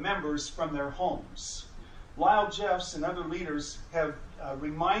drive the members from their homes. Lyle Jeffs and other leaders have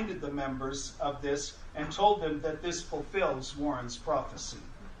reminded the members of this and told them that this fulfills Warren's prophecy.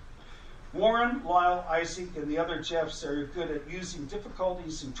 Warren, Lyle, Isaac, and the other Jeffs are good at using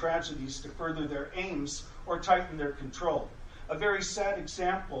difficulties and tragedies to further their aims or tighten their control. A very sad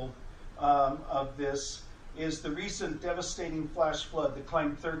example of this is the recent devastating flash flood that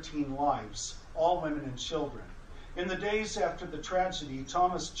claimed 13 lives, all women and children. In the days after the tragedy,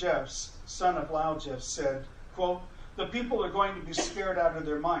 Thomas Jeffs, son of Lyle Jeffs, said, quote, "The people are going to be scared out of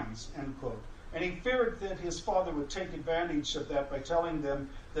their minds," end quote. And he feared that his father would take advantage of that by telling them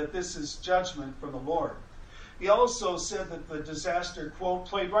that this is judgment from the Lord. He also said that the disaster, quote,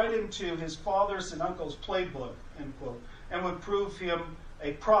 played right into his father's and uncle's playbook, end quote, and would prove him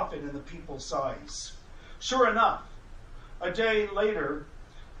a prophet in the people's eyes. Sure enough, a day later,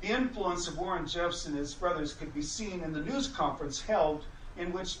 the influence of Warren Jeffs and his brothers could be seen in the news conference held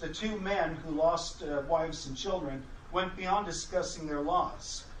in which the two men who lost wives and children went beyond discussing their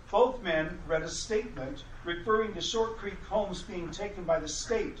loss. Both men read a statement referring to Short Creek homes being taken by the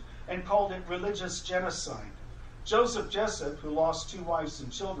state and called it religious genocide. Joseph Jessup, who lost 2 wives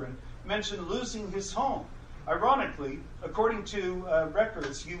and children, mentioned losing his home. Ironically, according to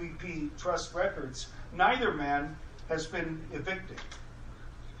records, UEP Trust records, neither man has been evicted.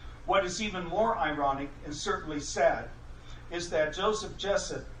 What is even more ironic and certainly sad is that Joseph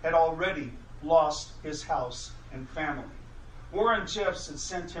Jessup had already lost his house and family. Warren Jeffs had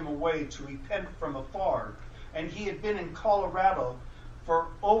sent him away to repent from afar, and he had been in Colorado for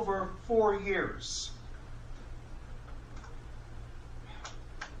over 4 years.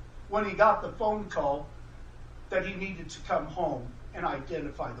 When he got the phone call that he needed to come home and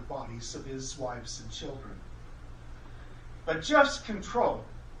identify the bodies of his wives and children. But Jeff's control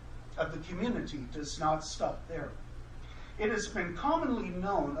of the community does not stop there. It has been commonly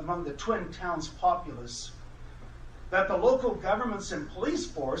known among the Twin Towns populace that the local governments and police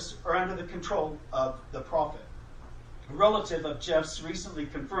force are under the control of the prophet. A relative of Jeff's recently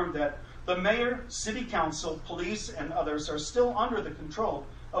confirmed that the mayor, city council, police, and others are still under the control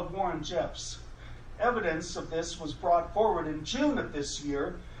of Warren Jeffs. Evidence of this was brought forward in June of this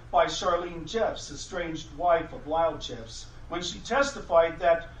year by Charlene Jeffs, estranged wife of Lyle Jeffs, when she testified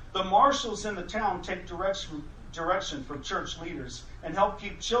that the marshals in the town take direction from church leaders and help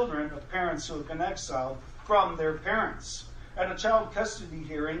keep children of parents who have been exiled from their parents. At a child custody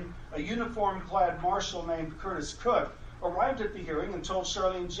hearing, a uniform-clad marshal named Curtis Cook arrived at the hearing and told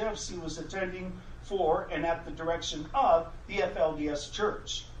Charlene Jeffs he was attending for and at the direction of the FLDS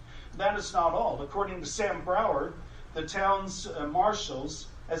church. That is not all. According to Sam Brower, the town's marshals,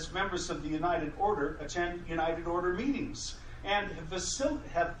 as members of the United Order, attend United Order meetings and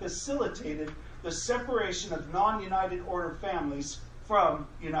have facilitated the separation of non-United Order families from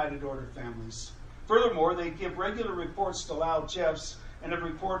United Order families. Furthermore, they give regular reports to Lyle Jeffs and have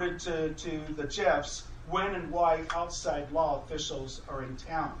reported to the Jeffs when and why outside law officials are in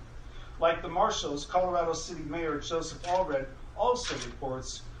town. Like the marshals, Colorado City Mayor Joseph Allred also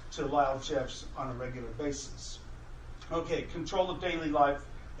reports to Lyle Jeffs on a regular basis. Okay, control of daily life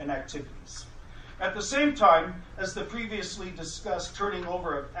and activities. At the same time as the previously discussed turning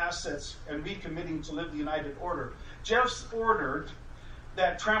over of assets and recommitting to live the United Order, Jeffs ordered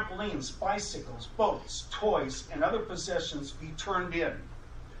that trampolines, bicycles, boats, toys, and other possessions be turned in.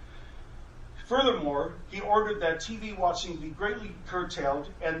 Furthermore, he ordered that TV watching be greatly curtailed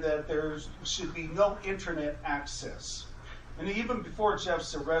and that there should be no internet access. And even before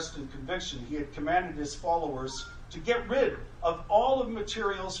Jeff's arrest and conviction, he had commanded his followers to get rid of all of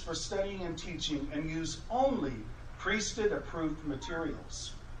materials for studying and teaching and use only priesthood-approved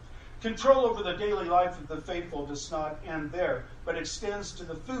materials. Control over the daily life of the faithful does not end there, but extends to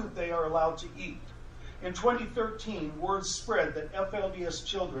the food they are allowed to eat. In 2013, word spread that FLDS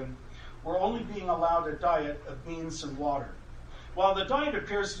children were only being allowed a diet of beans and water. While the diet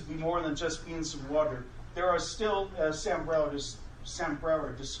appears to be more than just beans and water, there are still, as Sam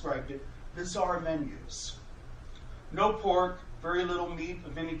Brower described it, bizarre menus. No pork, very little meat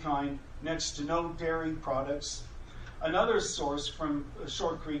of any kind, next to no dairy products. Another source from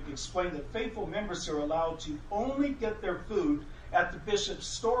Short Creek explained that faithful members are allowed to only get their food at the bishop's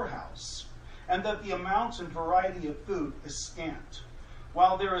storehouse, and that the amount and variety of food is scant.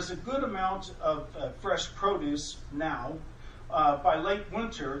 While there is a good amount of fresh produce now, by late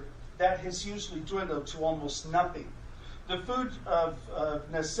winter, that has usually dwindled to almost nothing. The food of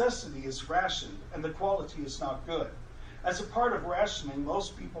necessity is rationed, and the quality is not good. As a part of rationing,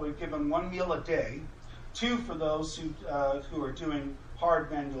 most people are given 1 meal a day, 2 for those who are doing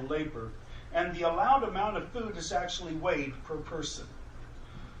hard manual labor, and the allowed amount of food is actually weighed per person.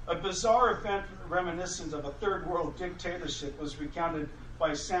 A bizarre event reminiscent of a third world dictatorship was recounted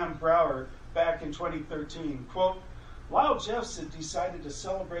by Sam Brower back in 2013. Quote, Lyle Jeffs had decided to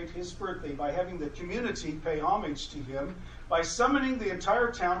celebrate his birthday by having the community pay homage to him by summoning the entire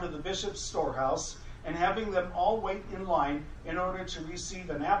town to the bishop's storehouse and having them all wait in line in order to receive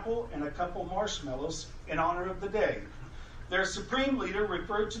an apple and a couple marshmallows in honor of the day. Their supreme leader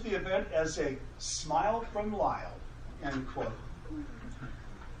referred to the event as a smile from Lyle, end quote.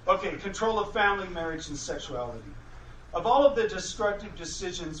 Okay, control of family, marriage, and sexuality. Of all of the destructive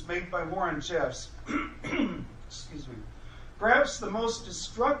decisions made by Warren Jeffs, excuse me, perhaps the most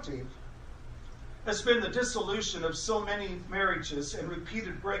destructive has been the dissolution of so many marriages and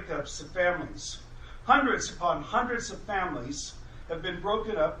repeated breakups of families. Hundreds upon hundreds of families have been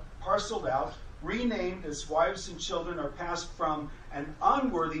broken up, parceled out, renamed as wives and children are passed from an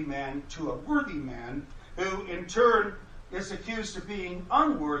unworthy man to a worthy man, who in turn is accused of being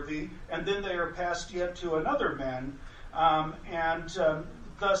unworthy, and then they are passed yet to another man.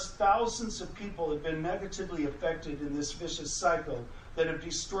 Thus thousands of people have been negatively affected in this vicious cycle that have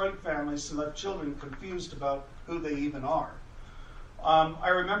destroyed families and left children confused about who they even are. I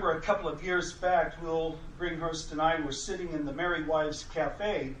remember a couple of years back, Will Bringhurst and I were sitting in the Merry Wives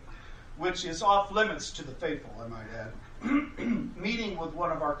Cafe, which is off limits to the faithful, I might add, meeting with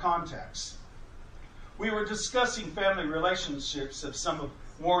one of our contacts. We were discussing family relationships of some of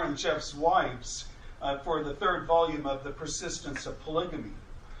Warren Jeffs' wives for the 3rd volume of The Persistence of Polygamy.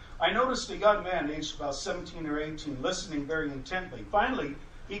 I noticed a young man aged about 17 or 18 listening very intently. Finally,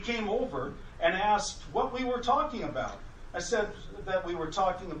 he came over and asked what we were talking about. I said that we were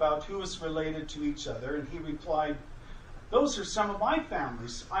talking about who is related to each other, and he replied, "Those are some of my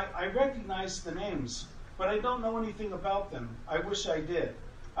families. I recognize the names, but I don't know anything about them. I wish I did.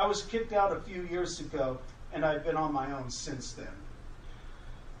 I was kicked out a few years ago, and I've been on my own since then."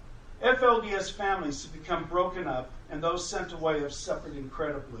 FLDS families have become broken up, and those sent away have suffered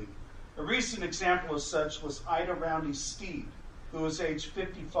incredibly. A recent example of such was Ida Roundy Steed, who was age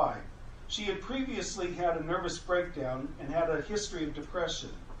 55. She had previously had a nervous breakdown and had a history of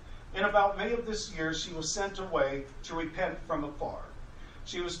depression. In about May of this year, she was sent away to repent from afar.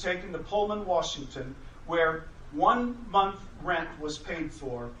 She was taken to Pullman, Washington, where 1 month rent was paid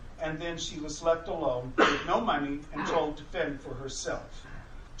for, and then she was left alone with no money and told to fend for herself.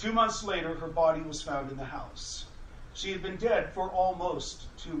 2 months later, her body was found in the house. She had been dead for almost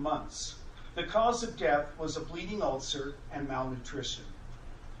 2 months. The cause of death was a bleeding ulcer and malnutrition.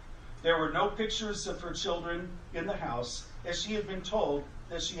 There were no pictures of her children in the house, as she had been told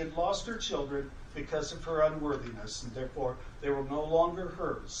that she had lost her children because of her unworthiness, and therefore they were no longer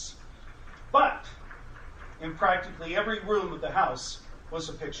hers. But in practically every room of the house was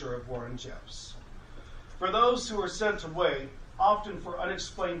a picture of Warren Jeffs. For those who are sent away, often for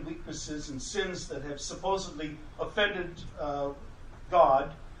unexplained weaknesses and sins that have supposedly offended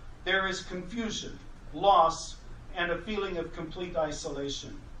God, there is confusion, loss, and a feeling of complete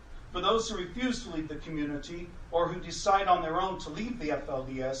isolation. For those who refuse to leave the community or who decide on their own to leave the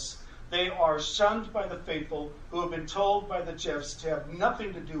FLDS, they are shunned by the faithful who have been told by the Jeffs to have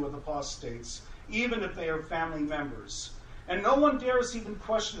nothing to do with apostates, even if they are family members. And no one dares even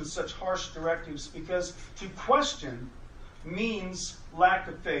question such harsh directives, because to question means lack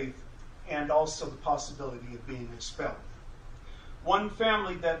of faith and also the possibility of being expelled. One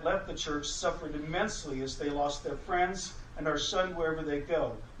family that left the church suffered immensely as they lost their friends and are shunned wherever they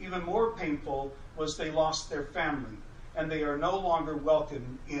go. Even more painful was they lost their family. and they are no longer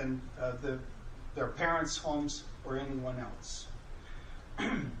welcome in their parents' homes or anyone else.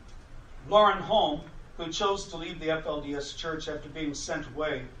 Lauren Holm, who chose to leave the FLDS church after being sent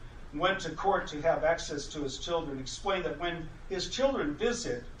away and went to court to have access to his children, explained that when his children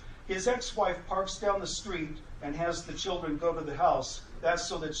visit, his ex-wife parks down the street and has the children go to the house. That's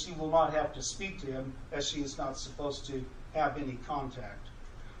so that she will not have to speak to him, as she is not supposed to have any contact.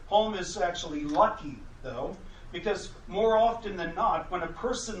 Holm is actually lucky, though, because more often than not, when a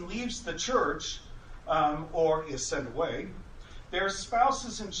person leaves the church or is sent away, their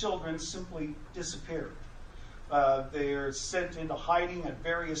spouses and children simply disappear. They are sent into hiding at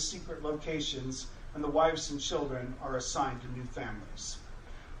various secret locations, and the wives and children are assigned to new families.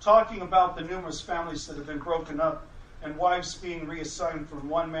 Talking about the numerous families that have been broken up and wives being reassigned from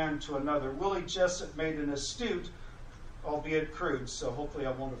one man to another, Willie Jessup made an astute, albeit crude, so hopefully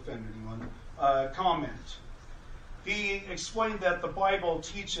I won't offend anyone, comment. He explained that the Bible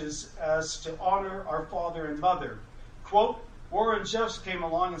teaches us to honor our father and mother. Quote, Warren Jeffs came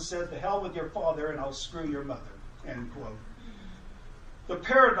along and said, "The hell with your father and I'll screw your mother," end quote. The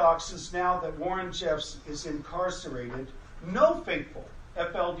paradox is now that Warren Jeffs is incarcerated, no faithful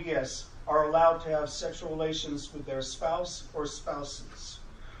FLDS are allowed to have sexual relations with their spouse or spouses.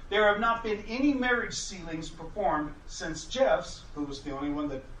 There have not been any marriage sealings performed since Jeffs, who was the only one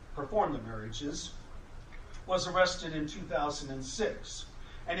that performed the marriages, was arrested in 2006.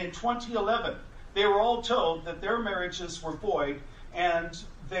 And in 2011, they were all told that their marriages were void and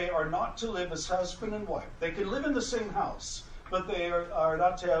they are not to live as husband and wife. They can live in the same house, but they are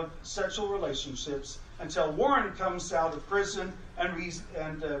not to have sexual relationships until Warren comes out of prison and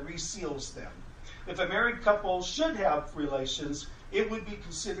reseals them. If a married couple should have relations, it would be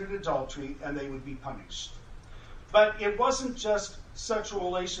considered adultery and they would be punished. But it wasn't just sexual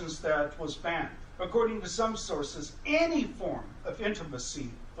relations that was banned. According to some sources, any form of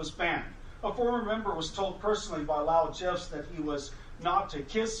intimacy was banned. A former member was told personally by Lyle Jeffs that he was not to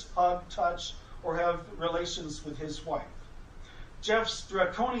kiss, hug, touch, or have relations with his wife. Jeff's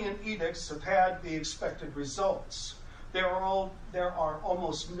draconian edicts have had the expected results. There are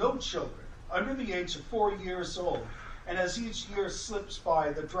almost no children under the age of 4 years old, and as each year slips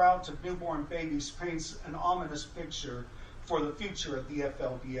by, the drought of newborn babies paints an ominous picture for the future of the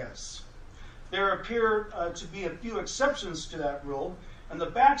FLDS. There appear to be a few exceptions to that rule, and the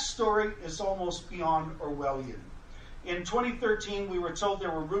backstory is almost beyond Orwellian. In 2013, we were told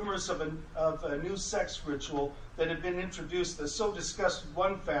there were rumors of a new sex ritual that had been introduced that so disgusted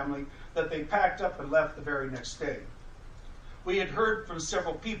one family that they packed up and left the very next day. We had heard from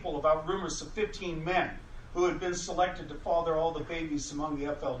several people about rumors of 15 men who had been selected to father all the babies among the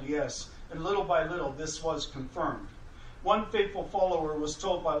FLDS, and little by little this was confirmed. One faithful follower was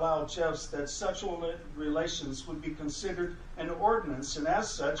told by Lyle Jeffs that sexual relations would be considered an ordinance and as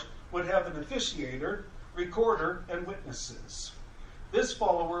such would have an officiator, recorder, and witnesses. This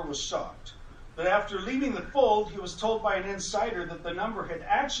follower was shocked. But after leaving the fold, he was told by an insider that the number had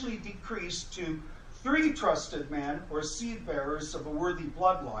actually decreased to 3 trusted men or seed bearers of a worthy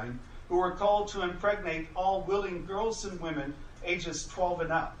bloodline who were called to impregnate all willing girls and women ages 12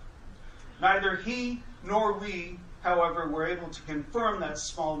 and up. Neither he nor we, however, were able to confirm that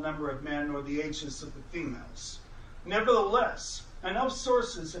small number of men or the ages of the females. Nevertheless, enough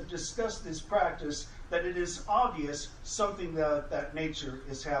sources have discussed this practice that it is obvious something of that nature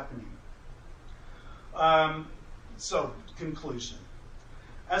is happening. So, conclusion.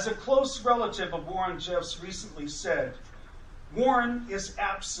 As a close relative of Warren Jeffs recently said, Warren is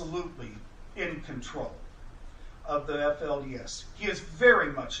absolutely in control of the FLDS. He is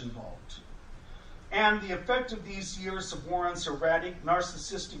very much involved. And the effect of these years of Warren's erratic,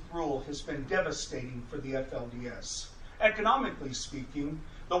 narcissistic rule has been devastating for the FLDS. Economically speaking,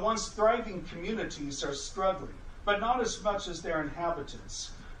 the once thriving communities are struggling, but not as much as their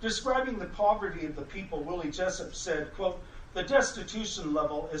inhabitants. Describing the poverty of the people, Willie Jessup said, quote, "The destitution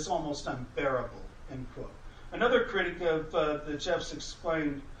level is almost unbearable," end quote. Another critic of the Jeffs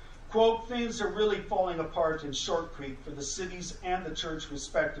explained, quote, "Things are really falling apart in Short Creek for the cities and the church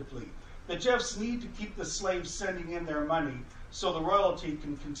respectively. The Jeffs need to keep the slaves sending in their money so the royalty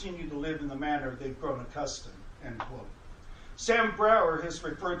can continue to live in the manner they've grown accustomed," end quote. Sam Brower has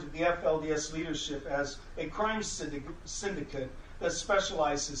referred to the FLDS leadership as a crime syndicate that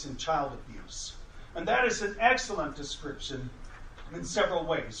specializes in child abuse. And that is an excellent description in several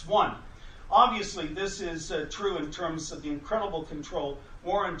ways. One, obviously this is true in terms of the incredible control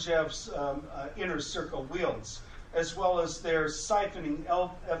Warren Jeffs' inner circle wields, as well as their siphoning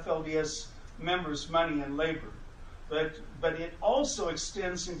FLDS members' money and labor. But it also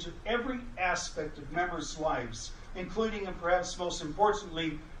extends into every aspect of members' lives, including and perhaps most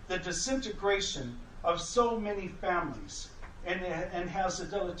importantly, the disintegration of so many families, and has a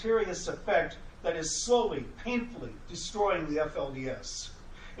deleterious effect that is slowly, painfully destroying the FLDS.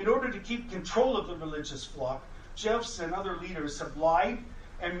 In order to keep control of the religious flock, Jeffs and other leaders have lied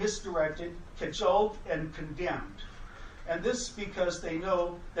and misdirected, cajoled, and condemned. And this because they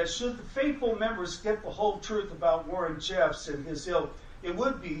know that should the faithful members get the whole truth about Warren Jeffs and his ilk, it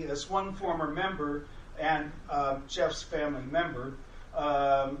would be, as one former member and Jeffs' family member,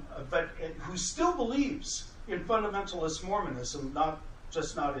 but who still believes in fundamentalist Mormonism,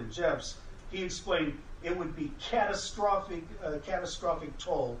 not in Jeffs, he explained it would be catastrophic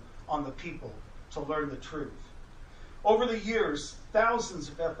toll on the people to learn the truth. Over the years, thousands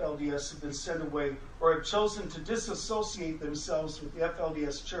of FLDS have been sent away or have chosen to disassociate themselves with the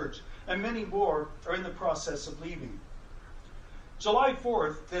FLDS Church, and many more are in the process of leaving. July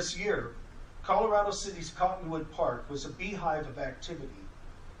 4th this year, Colorado City's Cottonwood Park was a beehive of activity,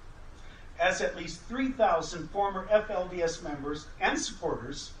 as at least 3,000 former FLDS members and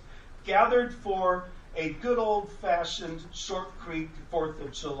supporters gathered for a good old-fashioned Short Creek 4th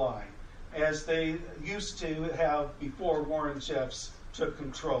of July, as they used to have before Warren Jeffs took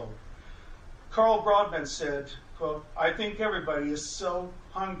control. Carl Broadman said, quote, "I think everybody is so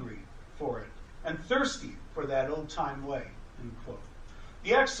hungry for it and thirsty for that old-time way," end quote.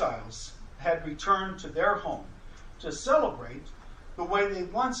 The exiles had returned to their home to celebrate the way they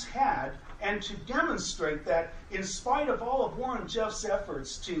once had and to demonstrate that in spite of all of Warren Jeffs'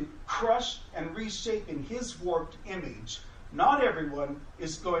 efforts to crush and reshape in his warped image, not everyone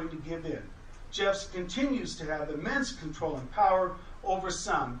is going to give in. Jeffs continues to have immense control and power over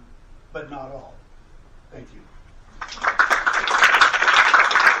some, but not all. Thank you.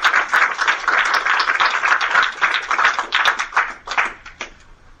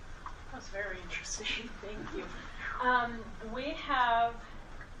 That was very interesting. Thank you. We have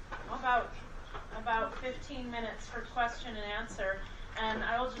about 15 minutes for question and answer, and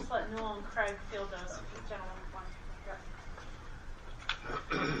I will just let Newell and Craig field those if you gentlemen want to.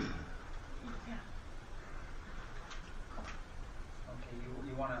 Yeah. Okay,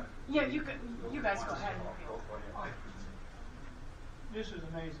 you want to? Yeah, you guys go ahead and field. This is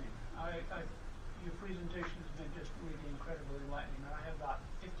amazing. Your presentation has been just really incredibly enlightening. I have about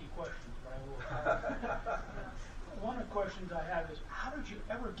 50 questions, but I will. One of the questions I have is, how did you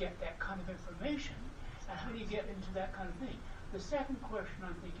ever get that kind of information? And how do you get into that kind of thing? The second question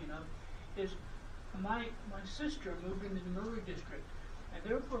I'm thinking of is, my sister moved into the Murray district, and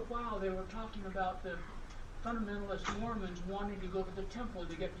there for a while they were talking about the fundamentalist Mormons wanting to go to the temple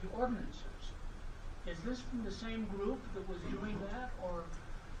to get the ordinances. Is this from the same group that was doing that, or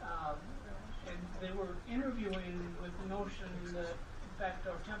and they were interviewing with the notion that, in fact,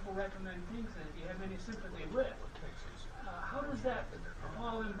 our temple recommend things that you have any sympathy with? How does that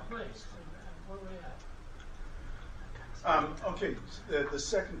fall in place, and where are we at? Okay, the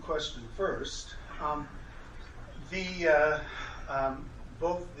second question first.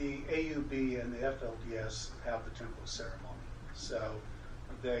 Both the AUB and the FLDS have the temple ceremony, so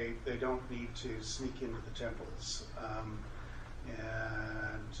they don't need to sneak into the temples.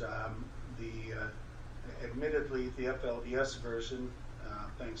 Admittedly, the FLDS version,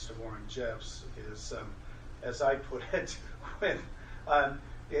 thanks to Warren Jeffs, is, as I put it,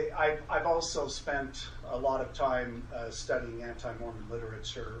 I've also spent a lot of time studying anti-Mormon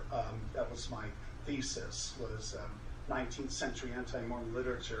literature. That was my thesis, was 19th century anti-Mormon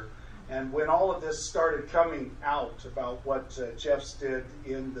literature. And when all of this started coming out about what Jeffs did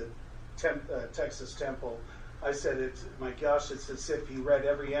in the Texas temple, I said, my gosh, it's as if he read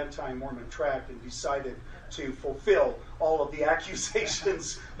every anti-Mormon tract and decided to fulfill all of the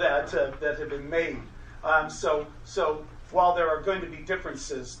accusations that have been made. So while there are going to be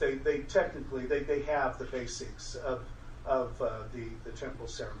differences, they technically have the basics of the temple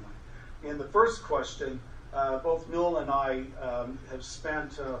ceremony. In the first question, both Newell and I have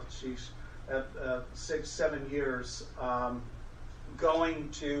spent 6-7 years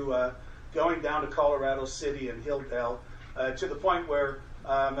going down to Colorado City and Hilldale, to the point where,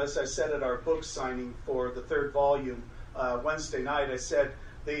 as I said at our book signing for the 3rd volume Wednesday night, I said,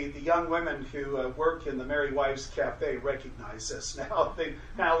 the young women who work in the Merry Wives Cafe recognize us now. They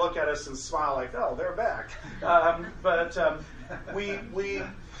kind of look at us and smile like, oh, they're back. But we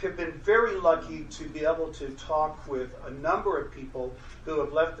have been very lucky to be able to talk with a number of people who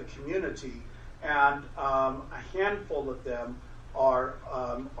have left the community, and a handful of them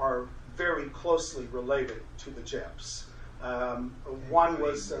are very closely related to the Jeffs. One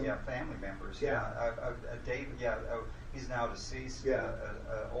was family members. Yeah. David. He's now deceased. Yeah.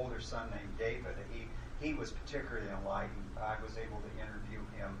 An older son named David. he was particularly enlightened. I was able to interview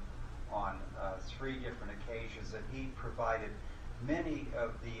him on 3 different occasions, and he provided many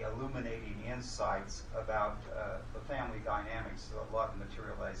of the illuminating insights about the family dynamics, a lot of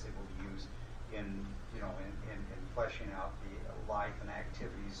material that I was able to use in fleshing out the life and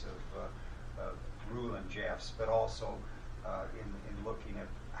activities of Rulon Jeffs, but also in looking at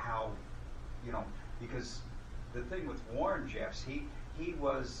how, because the thing with Warren Jeffs, he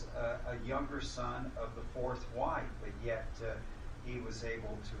was a younger son of the 4th wife, but yet he was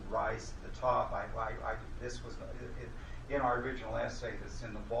able to rise to the top. This was in our original essay that's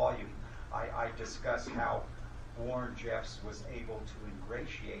in the volume. I discuss how Warren Jeffs was able to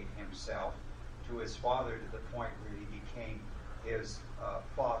ingratiate himself to his father to the point where he became his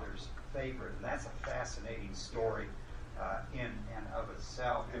father's favorite, and that's a fascinating story in and of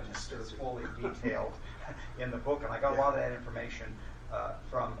itself. It's fully detailed in the book, and I got a lot of that information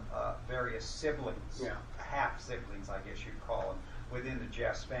from various siblings, half siblings, I guess you'd call them, within the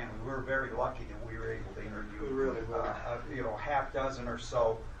Jeffs family. We were very lucky that we were able to interview, half dozen or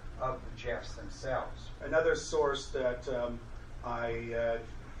so of the Jeffs themselves. Another source that I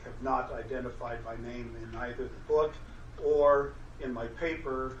have not identified by name in either the book or in my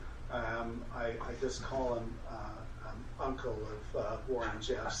paper, I just call him uncle of Warren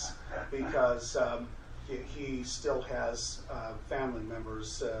Jeffs, because he still has family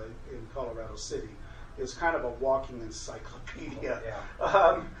members in Colorado City. It's kind of a walking encyclopedia.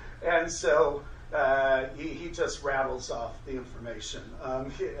 And so he just rattles off the information.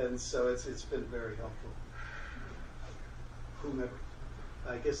 And so it's been very helpful. Whomever.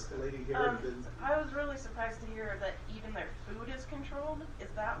 I guess the lady here. I was really surprised to hear that even their food is controlled. Is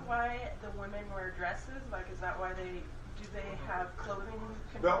that why the women wear dresses? Like, is that why they have clothing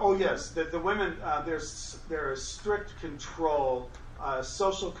control? Oh yes, the women. There is strict control,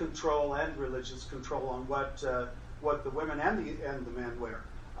 social control and religious control on what the women and the men wear.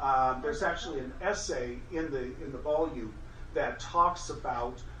 There's actually an essay in the volume that talks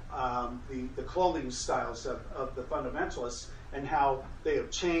about the clothing styles of the fundamentalists and how they have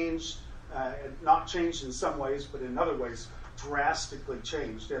changed, not changed in some ways, but in other ways drastically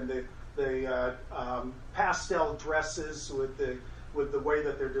changed. And the pastel dresses with the way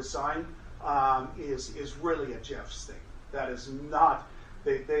that they're designed is really a Jeffs thing. That is not.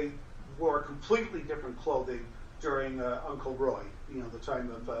 They wore completely different clothing during Uncle Roy, the time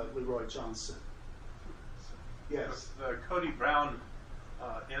of Leroy Johnson. Yes. The Cody Brown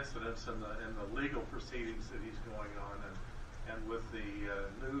incidents and the legal proceedings that he's going on, and with the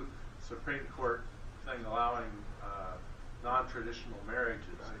new Supreme Court thing allowing non-traditional marriages,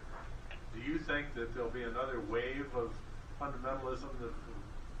 do you think that there'll be another wave of fundamentalism that will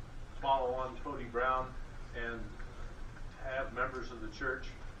follow on Cody Brown and have members of the church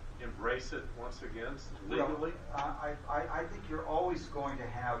embrace it once again legally? Well, I think you're always going to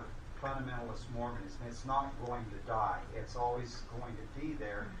have fundamentalist Mormonism. It's not going to die. It's always going to be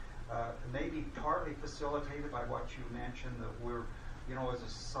there. Maybe partly facilitated by what you mentioned, that we're, as a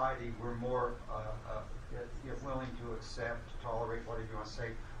society, we're more willing to accept, tolerate, whatever you want to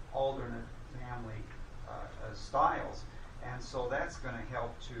say, alternate family styles. And so that's going to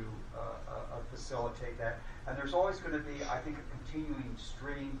help to facilitate that. And there's always going to be, I think, a continuing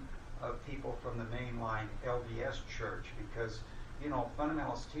stream of people from the mainline LDS church, because,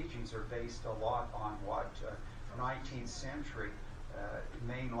 fundamentalist teachings are based a lot on what 19th century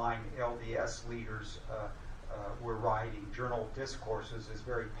mainline LDS leaders were writing. Journal discourses is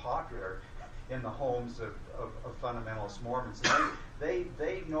very popular in the homes of fundamentalist Mormons. And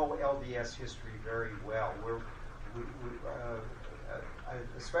they know LDS history very well.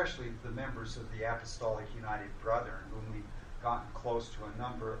 Especially the members of the Apostolic United Brethren, whom we've gotten close to a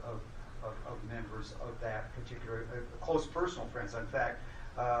number of members of that particular close personal friends. In fact,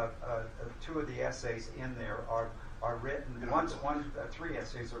 2 of the essays in there are written. Three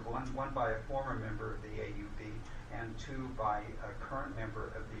essays are one by a former member of the AUB and 2 by a current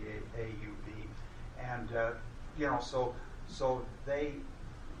member of the AUB, and so they.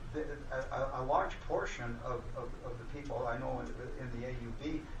 A large portion of the people I know in the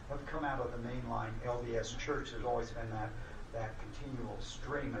AUB have come out of the mainline LDS church. There's always been that continual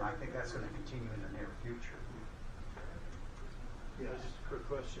stream, and I think that's going to continue in the near future. Yeah, just a quick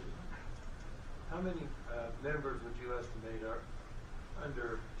question. How many members would you estimate are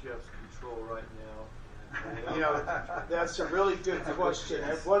under Jeff's control right now? That's a really good question.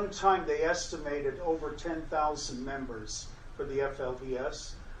 At one time, they estimated over 10,000 members for the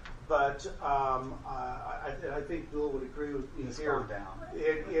FLDS. But I think Bill would agree with me here. Gone down.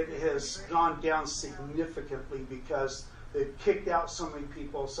 It has gone down significantly because they've kicked out so many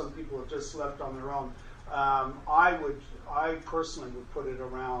people. Some people have just left on their own. I personally would put it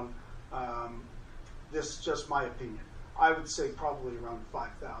around, this is just my opinion, I would say probably around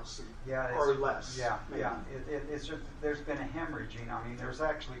 5,000 or less. Yeah, maybe. yeah. It's just, there's been a hemorrhaging. I mean, there's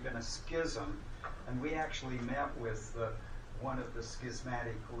actually been a schism, and we actually met with one of the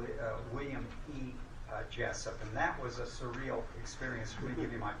schismatic, William E. Jessup, and that was a surreal experience. Let me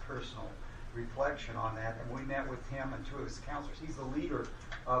give you my personal reflection on that. And we met with him and two of his counselors. He's the leader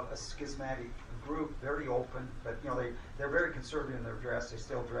of a schismatic group, very open, but you know they're very conservative in their dress. They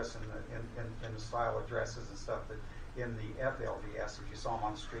still dress in the style of dresses and stuff that in the FLDS. If you saw them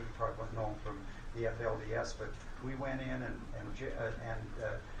on the street, you probably wouldn't know them from the FLDS. But we went in and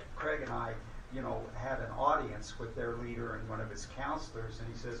Craig and I, you know, had an audience with their leader and one of his counselors, and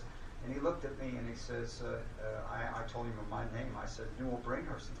he says. And he looked at me and he says, I told him my name. I said, Newell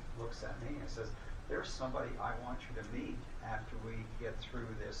Bringhurst. He looks at me and says, there's somebody I want you to meet after we get through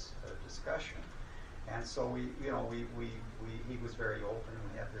this discussion. And so he was very open,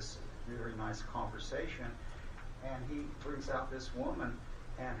 and we had this very nice conversation. And he brings out this woman,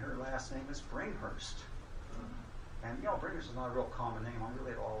 and her last name is Bringhurst. And you know, Bringhurst is not a real common name. I'm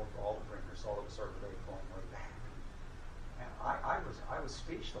related to all the Bringhursts. All of us are related going way back. And I was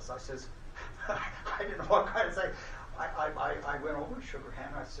speechless. I says, I didn't know what kind to say. I went over and shook her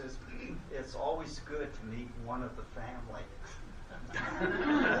hand. I says, it's always good to meet one of the family.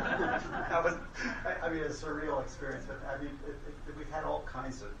 That was, I mean, a surreal experience. But I mean, we've had all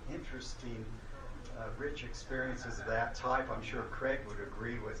kinds of interesting, rich experiences of that type. I'm sure Craig would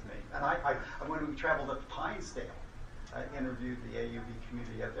agree with me. And when we traveled up to Pinesdale, I interviewed the AUB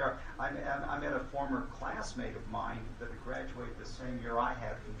community out there. I met a former classmate of mine that had graduated the same year I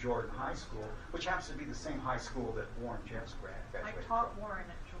had from Jordan High School, which happens to be the same high school that Warren Jeffs graduated. I taught Warren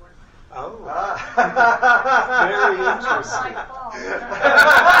at Jordan. Oh, very interesting.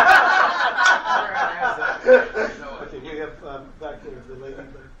 Okay, we have back there the lady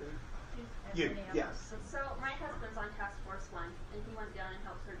back there. You, yes. So my husband's on Task Force 1, and he went down and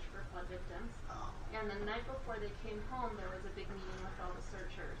helped search for flood victims. And the night before they came home, there was a big meeting with all the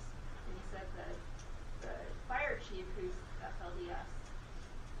searchers. And he said that the fire chief, who's FLDS,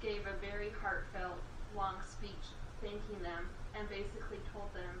 gave a very heartfelt, long speech thanking them, and basically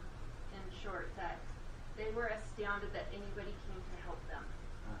told them, in short, that they were astounded that anybody came to help them.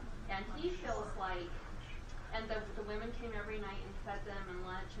 And he feels like, and the women came every night and fed them and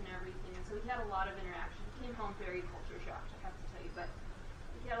lunch and everything, and so he had a lot of interaction. He came home very culture shocked, I have to tell you, but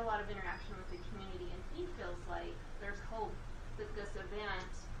he had a lot of interaction with the community, and he feels like there's hope that this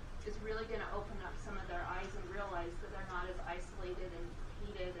event is really going to open up some of their eyes and realize that they're not as isolated and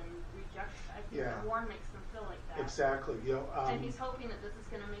hated and rejected. I think the war makes them feel like that. Exactly. And he's hoping that this is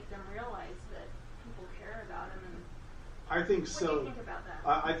going to make them realize that people care about him. And I think so. What do you think about that?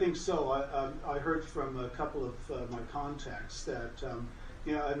 I think so. I heard from a couple of my contacts that,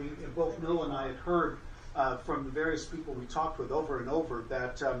 I mean, both Newell and I had heard from the various people we talked with over and over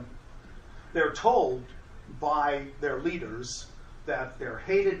that they're told by their leaders that they're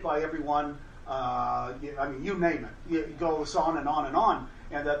hated by everyone. I mean, you name it. It goes on and on and on,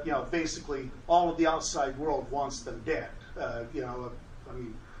 and that basically all of the outside world wants them dead. I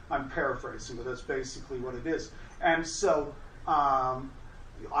mean, I'm paraphrasing, but that's basically what it is. And so I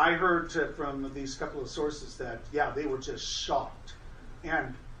heard from these couple of sources that they were just shocked,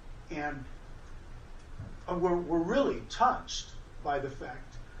 and we're really touched by the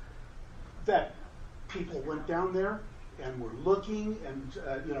fact that people went down there and were looking and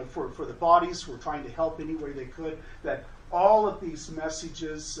for the bodies, were trying to help any way they could, that all of these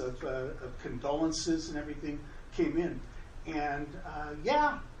messages of condolences and everything came in. And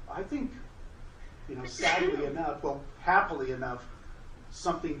I think, sadly enough, well, happily enough,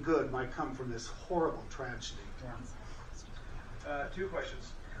 something good might come from this horrible tragedy. Two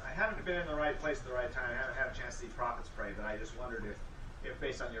questions. I haven't been in the right place at the right time. I haven't had a chance to see Prophets Pray, but I just wondered if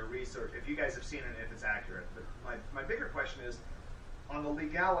based on your research, if you guys have seen it and if it's accurate. But my bigger question is on the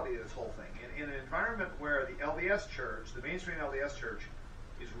legality of this whole thing. In an environment where the LDS Church, the mainstream LDS Church,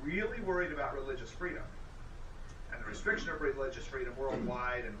 is really worried about religious freedom and the restriction of religious freedom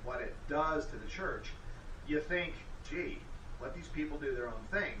worldwide and what it does to the church, you think, gee, let these people do their own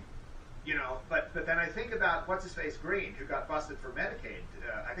thing. But then I think about what's-his-face Green, who got busted for Medicaid.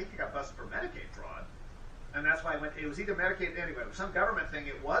 I think he got busted for Medicaid fraud. And that's why it was either Medicaid, anyway, it was some government thing.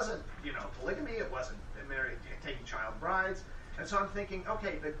 It wasn't, polygamy. It wasn't taking child brides. And so I'm thinking,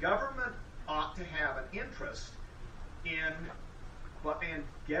 okay, the government ought to have an interest in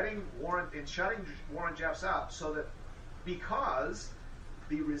getting Warren, in shutting Warren Jeffs up, so that because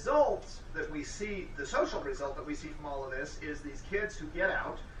the results that we see, the social result that we see from all of this is these kids who get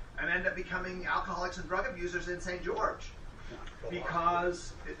out, and end up becoming alcoholics and drug abusers in St. George.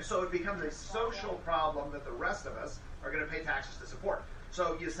 Because, so it becomes a social problem that the rest of us are going to pay taxes to support.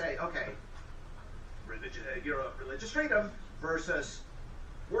 So you say, okay, religious freedom versus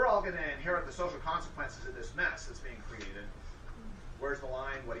we're all going to inherit the social consequences of this mess that's being created. Where's the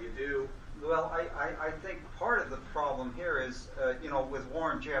line? What do you do? Well, I think part of the problem here is, with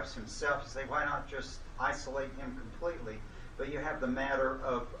Warren Jeffs himself, you say, why not just isolate him completely? But you have the matter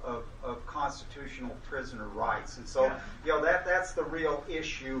of constitutional prisoner rights. And so, that's the real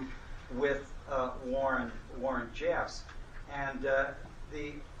issue with Warren Jeffs. And as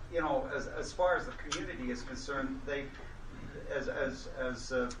far as the community is concerned, they,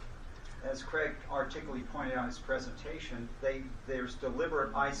 as Craig articulately pointed out in his presentation, there's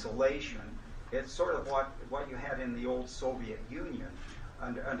deliberate isolation. It's sort of what you had in the old Soviet Union,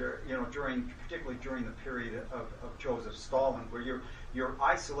 particularly during the period of Joseph Stalin, where you're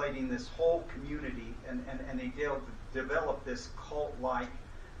isolating this whole community, and they develop this cult-like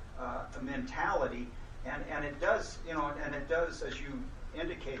mentality, and it does, as you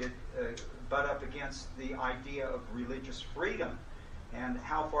indicated, butt up against the idea of religious freedom. And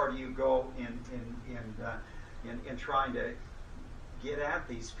how far do you go in trying to get at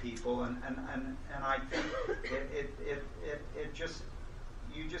these people? And I think it just,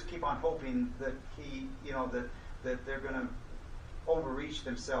 you just keep on hoping that that they're going to overreach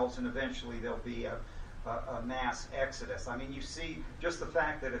themselves, and eventually there'll be a mass exodus. I mean, you see just the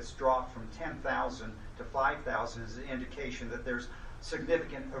fact that it's dropped from 10,000 to 5,000 is an indication that there's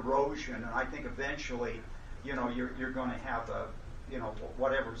significant erosion, and I think eventually, you're going to have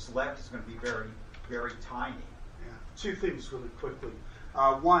whatever's left is going to be very, very tiny. Yeah. Two things really quickly.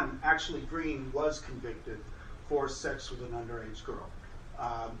 One, actually, Green was convicted for sex with an underage girl.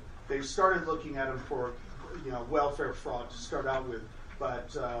 They started looking at him for, welfare fraud to start out with,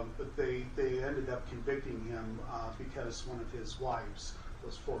 but they ended up convicting him because one of his wives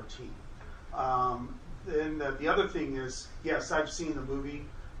was 14. Then the other thing is, yes, I've seen the movie.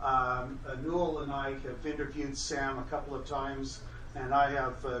 Newell and I have interviewed Sam a couple of times, and I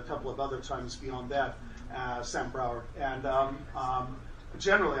have a couple of other times beyond that, Sam Brower. And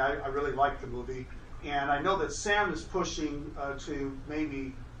generally, I really like the movie. And I know that Sam is pushing to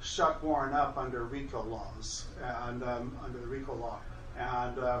maybe shut Warren up under RICO laws, and under the RICO law.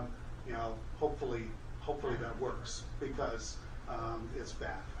 And, hopefully that works, because it's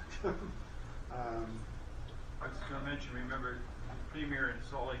bad. I was going to mention, remember, the premiere in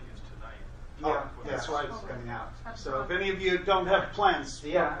Salt Lake is tonight. Yeah, that's right. It's coming out. So if any of you don't have plans,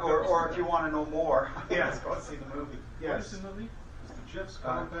 or if you want to know more, go see the movie. Yes. What is the movie? Is the Jeffs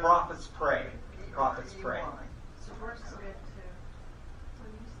Prophets Pray. Prophets Pray. So we're good too.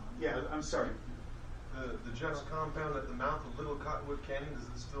 Yeah, I'm sorry. The Jeffs compound at the mouth of Little Cottonwood Canyon, is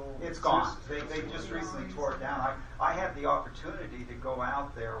it still? It's gone. They just recently tore it down. I had the opportunity to go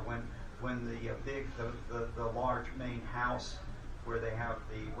out there when the large main house where they had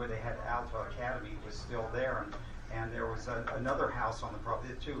Alto Academy was still there, and there was another house on the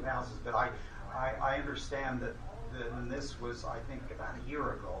property, two houses. But I understand that and this was, I think, about a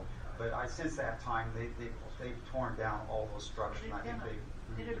year ago. But since that time they've torn down all those structures. And I think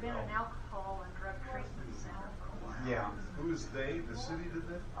Did it have been an alcohol and drug treatment center? Yeah. Who's they? The city did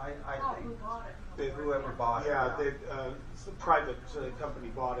that? I think Who bought it? whoever bought it. Yeah, the private company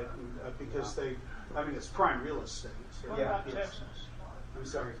bought it because it's prime real estate. So What about Texas? I'm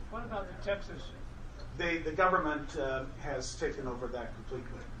sorry. What about the Texas? The government has taken over that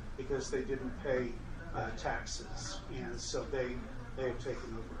completely because they didn't pay taxes, and so they have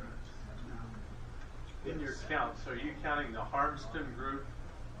taken over it. In your counts, are you counting the Harmston group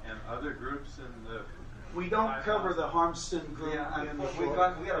and other groups in the? We don't cover the Harmston group. Yeah, in the we book.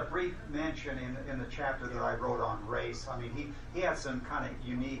 got a brief mention in the chapter that I wrote on race. I mean, he had some kind of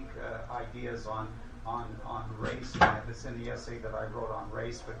unique ideas on race. It's in the essay that I wrote on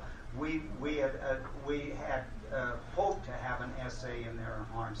race. But we had hoped to have an essay in there on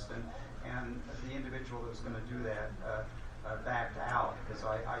Harmston, and the individual that was going to do that backed out because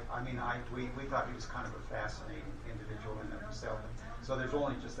we thought he was kind of a fascinating individual in himself. So there's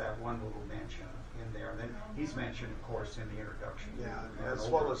only just that one little mention in there. And then he's mentioned, of course, in the introduction. Yeah, as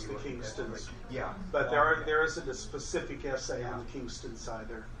well as the Kingstons. Yeah. But there isn't a specific essay on the Kingstons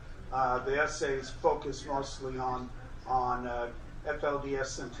either. The essays focus mostly on FLDS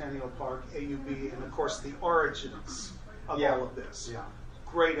Centennial Park, AUB, and of course the origins of all of this. Yeah.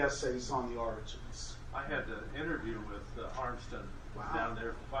 Great essays on the origins. I had an interview with Harmston down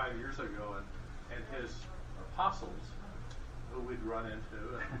there 5 years ago, and his apostles, who we'd run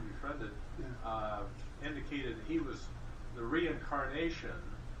into and befriended, indicated he was the reincarnation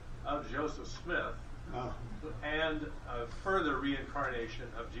of Joseph Smith Oh. and a further reincarnation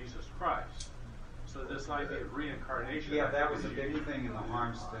of Jesus Christ. So this idea of reincarnation, Yeah, I that think, was a is big unique- thing in the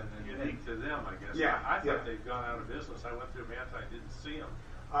Harmston. unique to them, I guess. Yeah, I thought yeah. they'd gone out of business. I went through Manta, I didn't see them.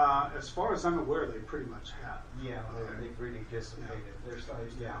 As far as I'm aware, they pretty much have. Yeah, they've really dissipated. There's,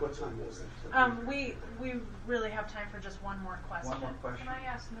 yeah. What time is it? We really have time for just one more question. One more question. Can I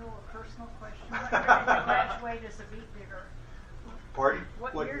ask Newell a personal question? What year did you graduate as a beet digger? Pardon?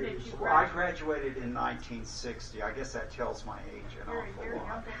 What year did you Well, I graduate? graduated in 1960. I guess that tells my age an You're awful lot.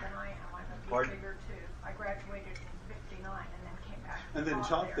 younger than I am. I'm a beet Pardon? digger too. I graduated in '59 and then came back. And then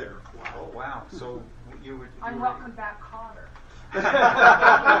taught there. Oh, wow. So you would. I'm you welcome back, Cotter.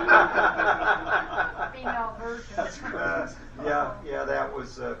 Female version. Yeah, that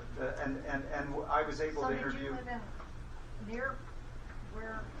was, and I was able So to did interview. you live in near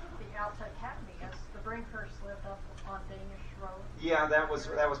where the Alta Academy is? The Bringhurst lived up on Danish Road. Yeah, that was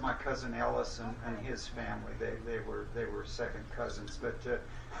my cousin Ellis and his family. They were second cousins. But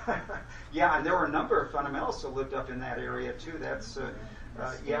yeah, and there were a number of fundamentalists who lived up in that area too. That's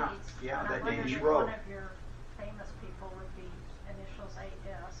yeah, And I that wondered Danish if road. one of your famous people would be initials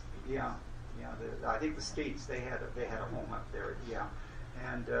AS. Yeah. I think the States they had a home up there. Yeah,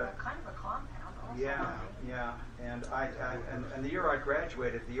 and. Kind of a compound also. Yeah, and and the year I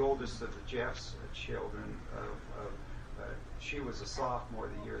graduated, the oldest of the Jeff's children, she was a sophomore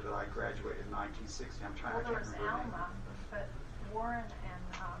the year that I graduated in 1960. I'm trying Well, to there was remember her name. Alma, but Warren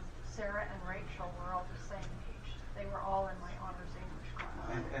and Sarah and Rachel were all the same age. They were all in my honors English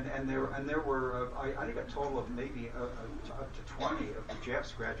class. And there were I think a total of maybe up to 20 of the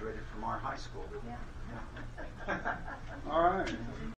Jeffs graduated from our high school. Yeah. Yeah. All right.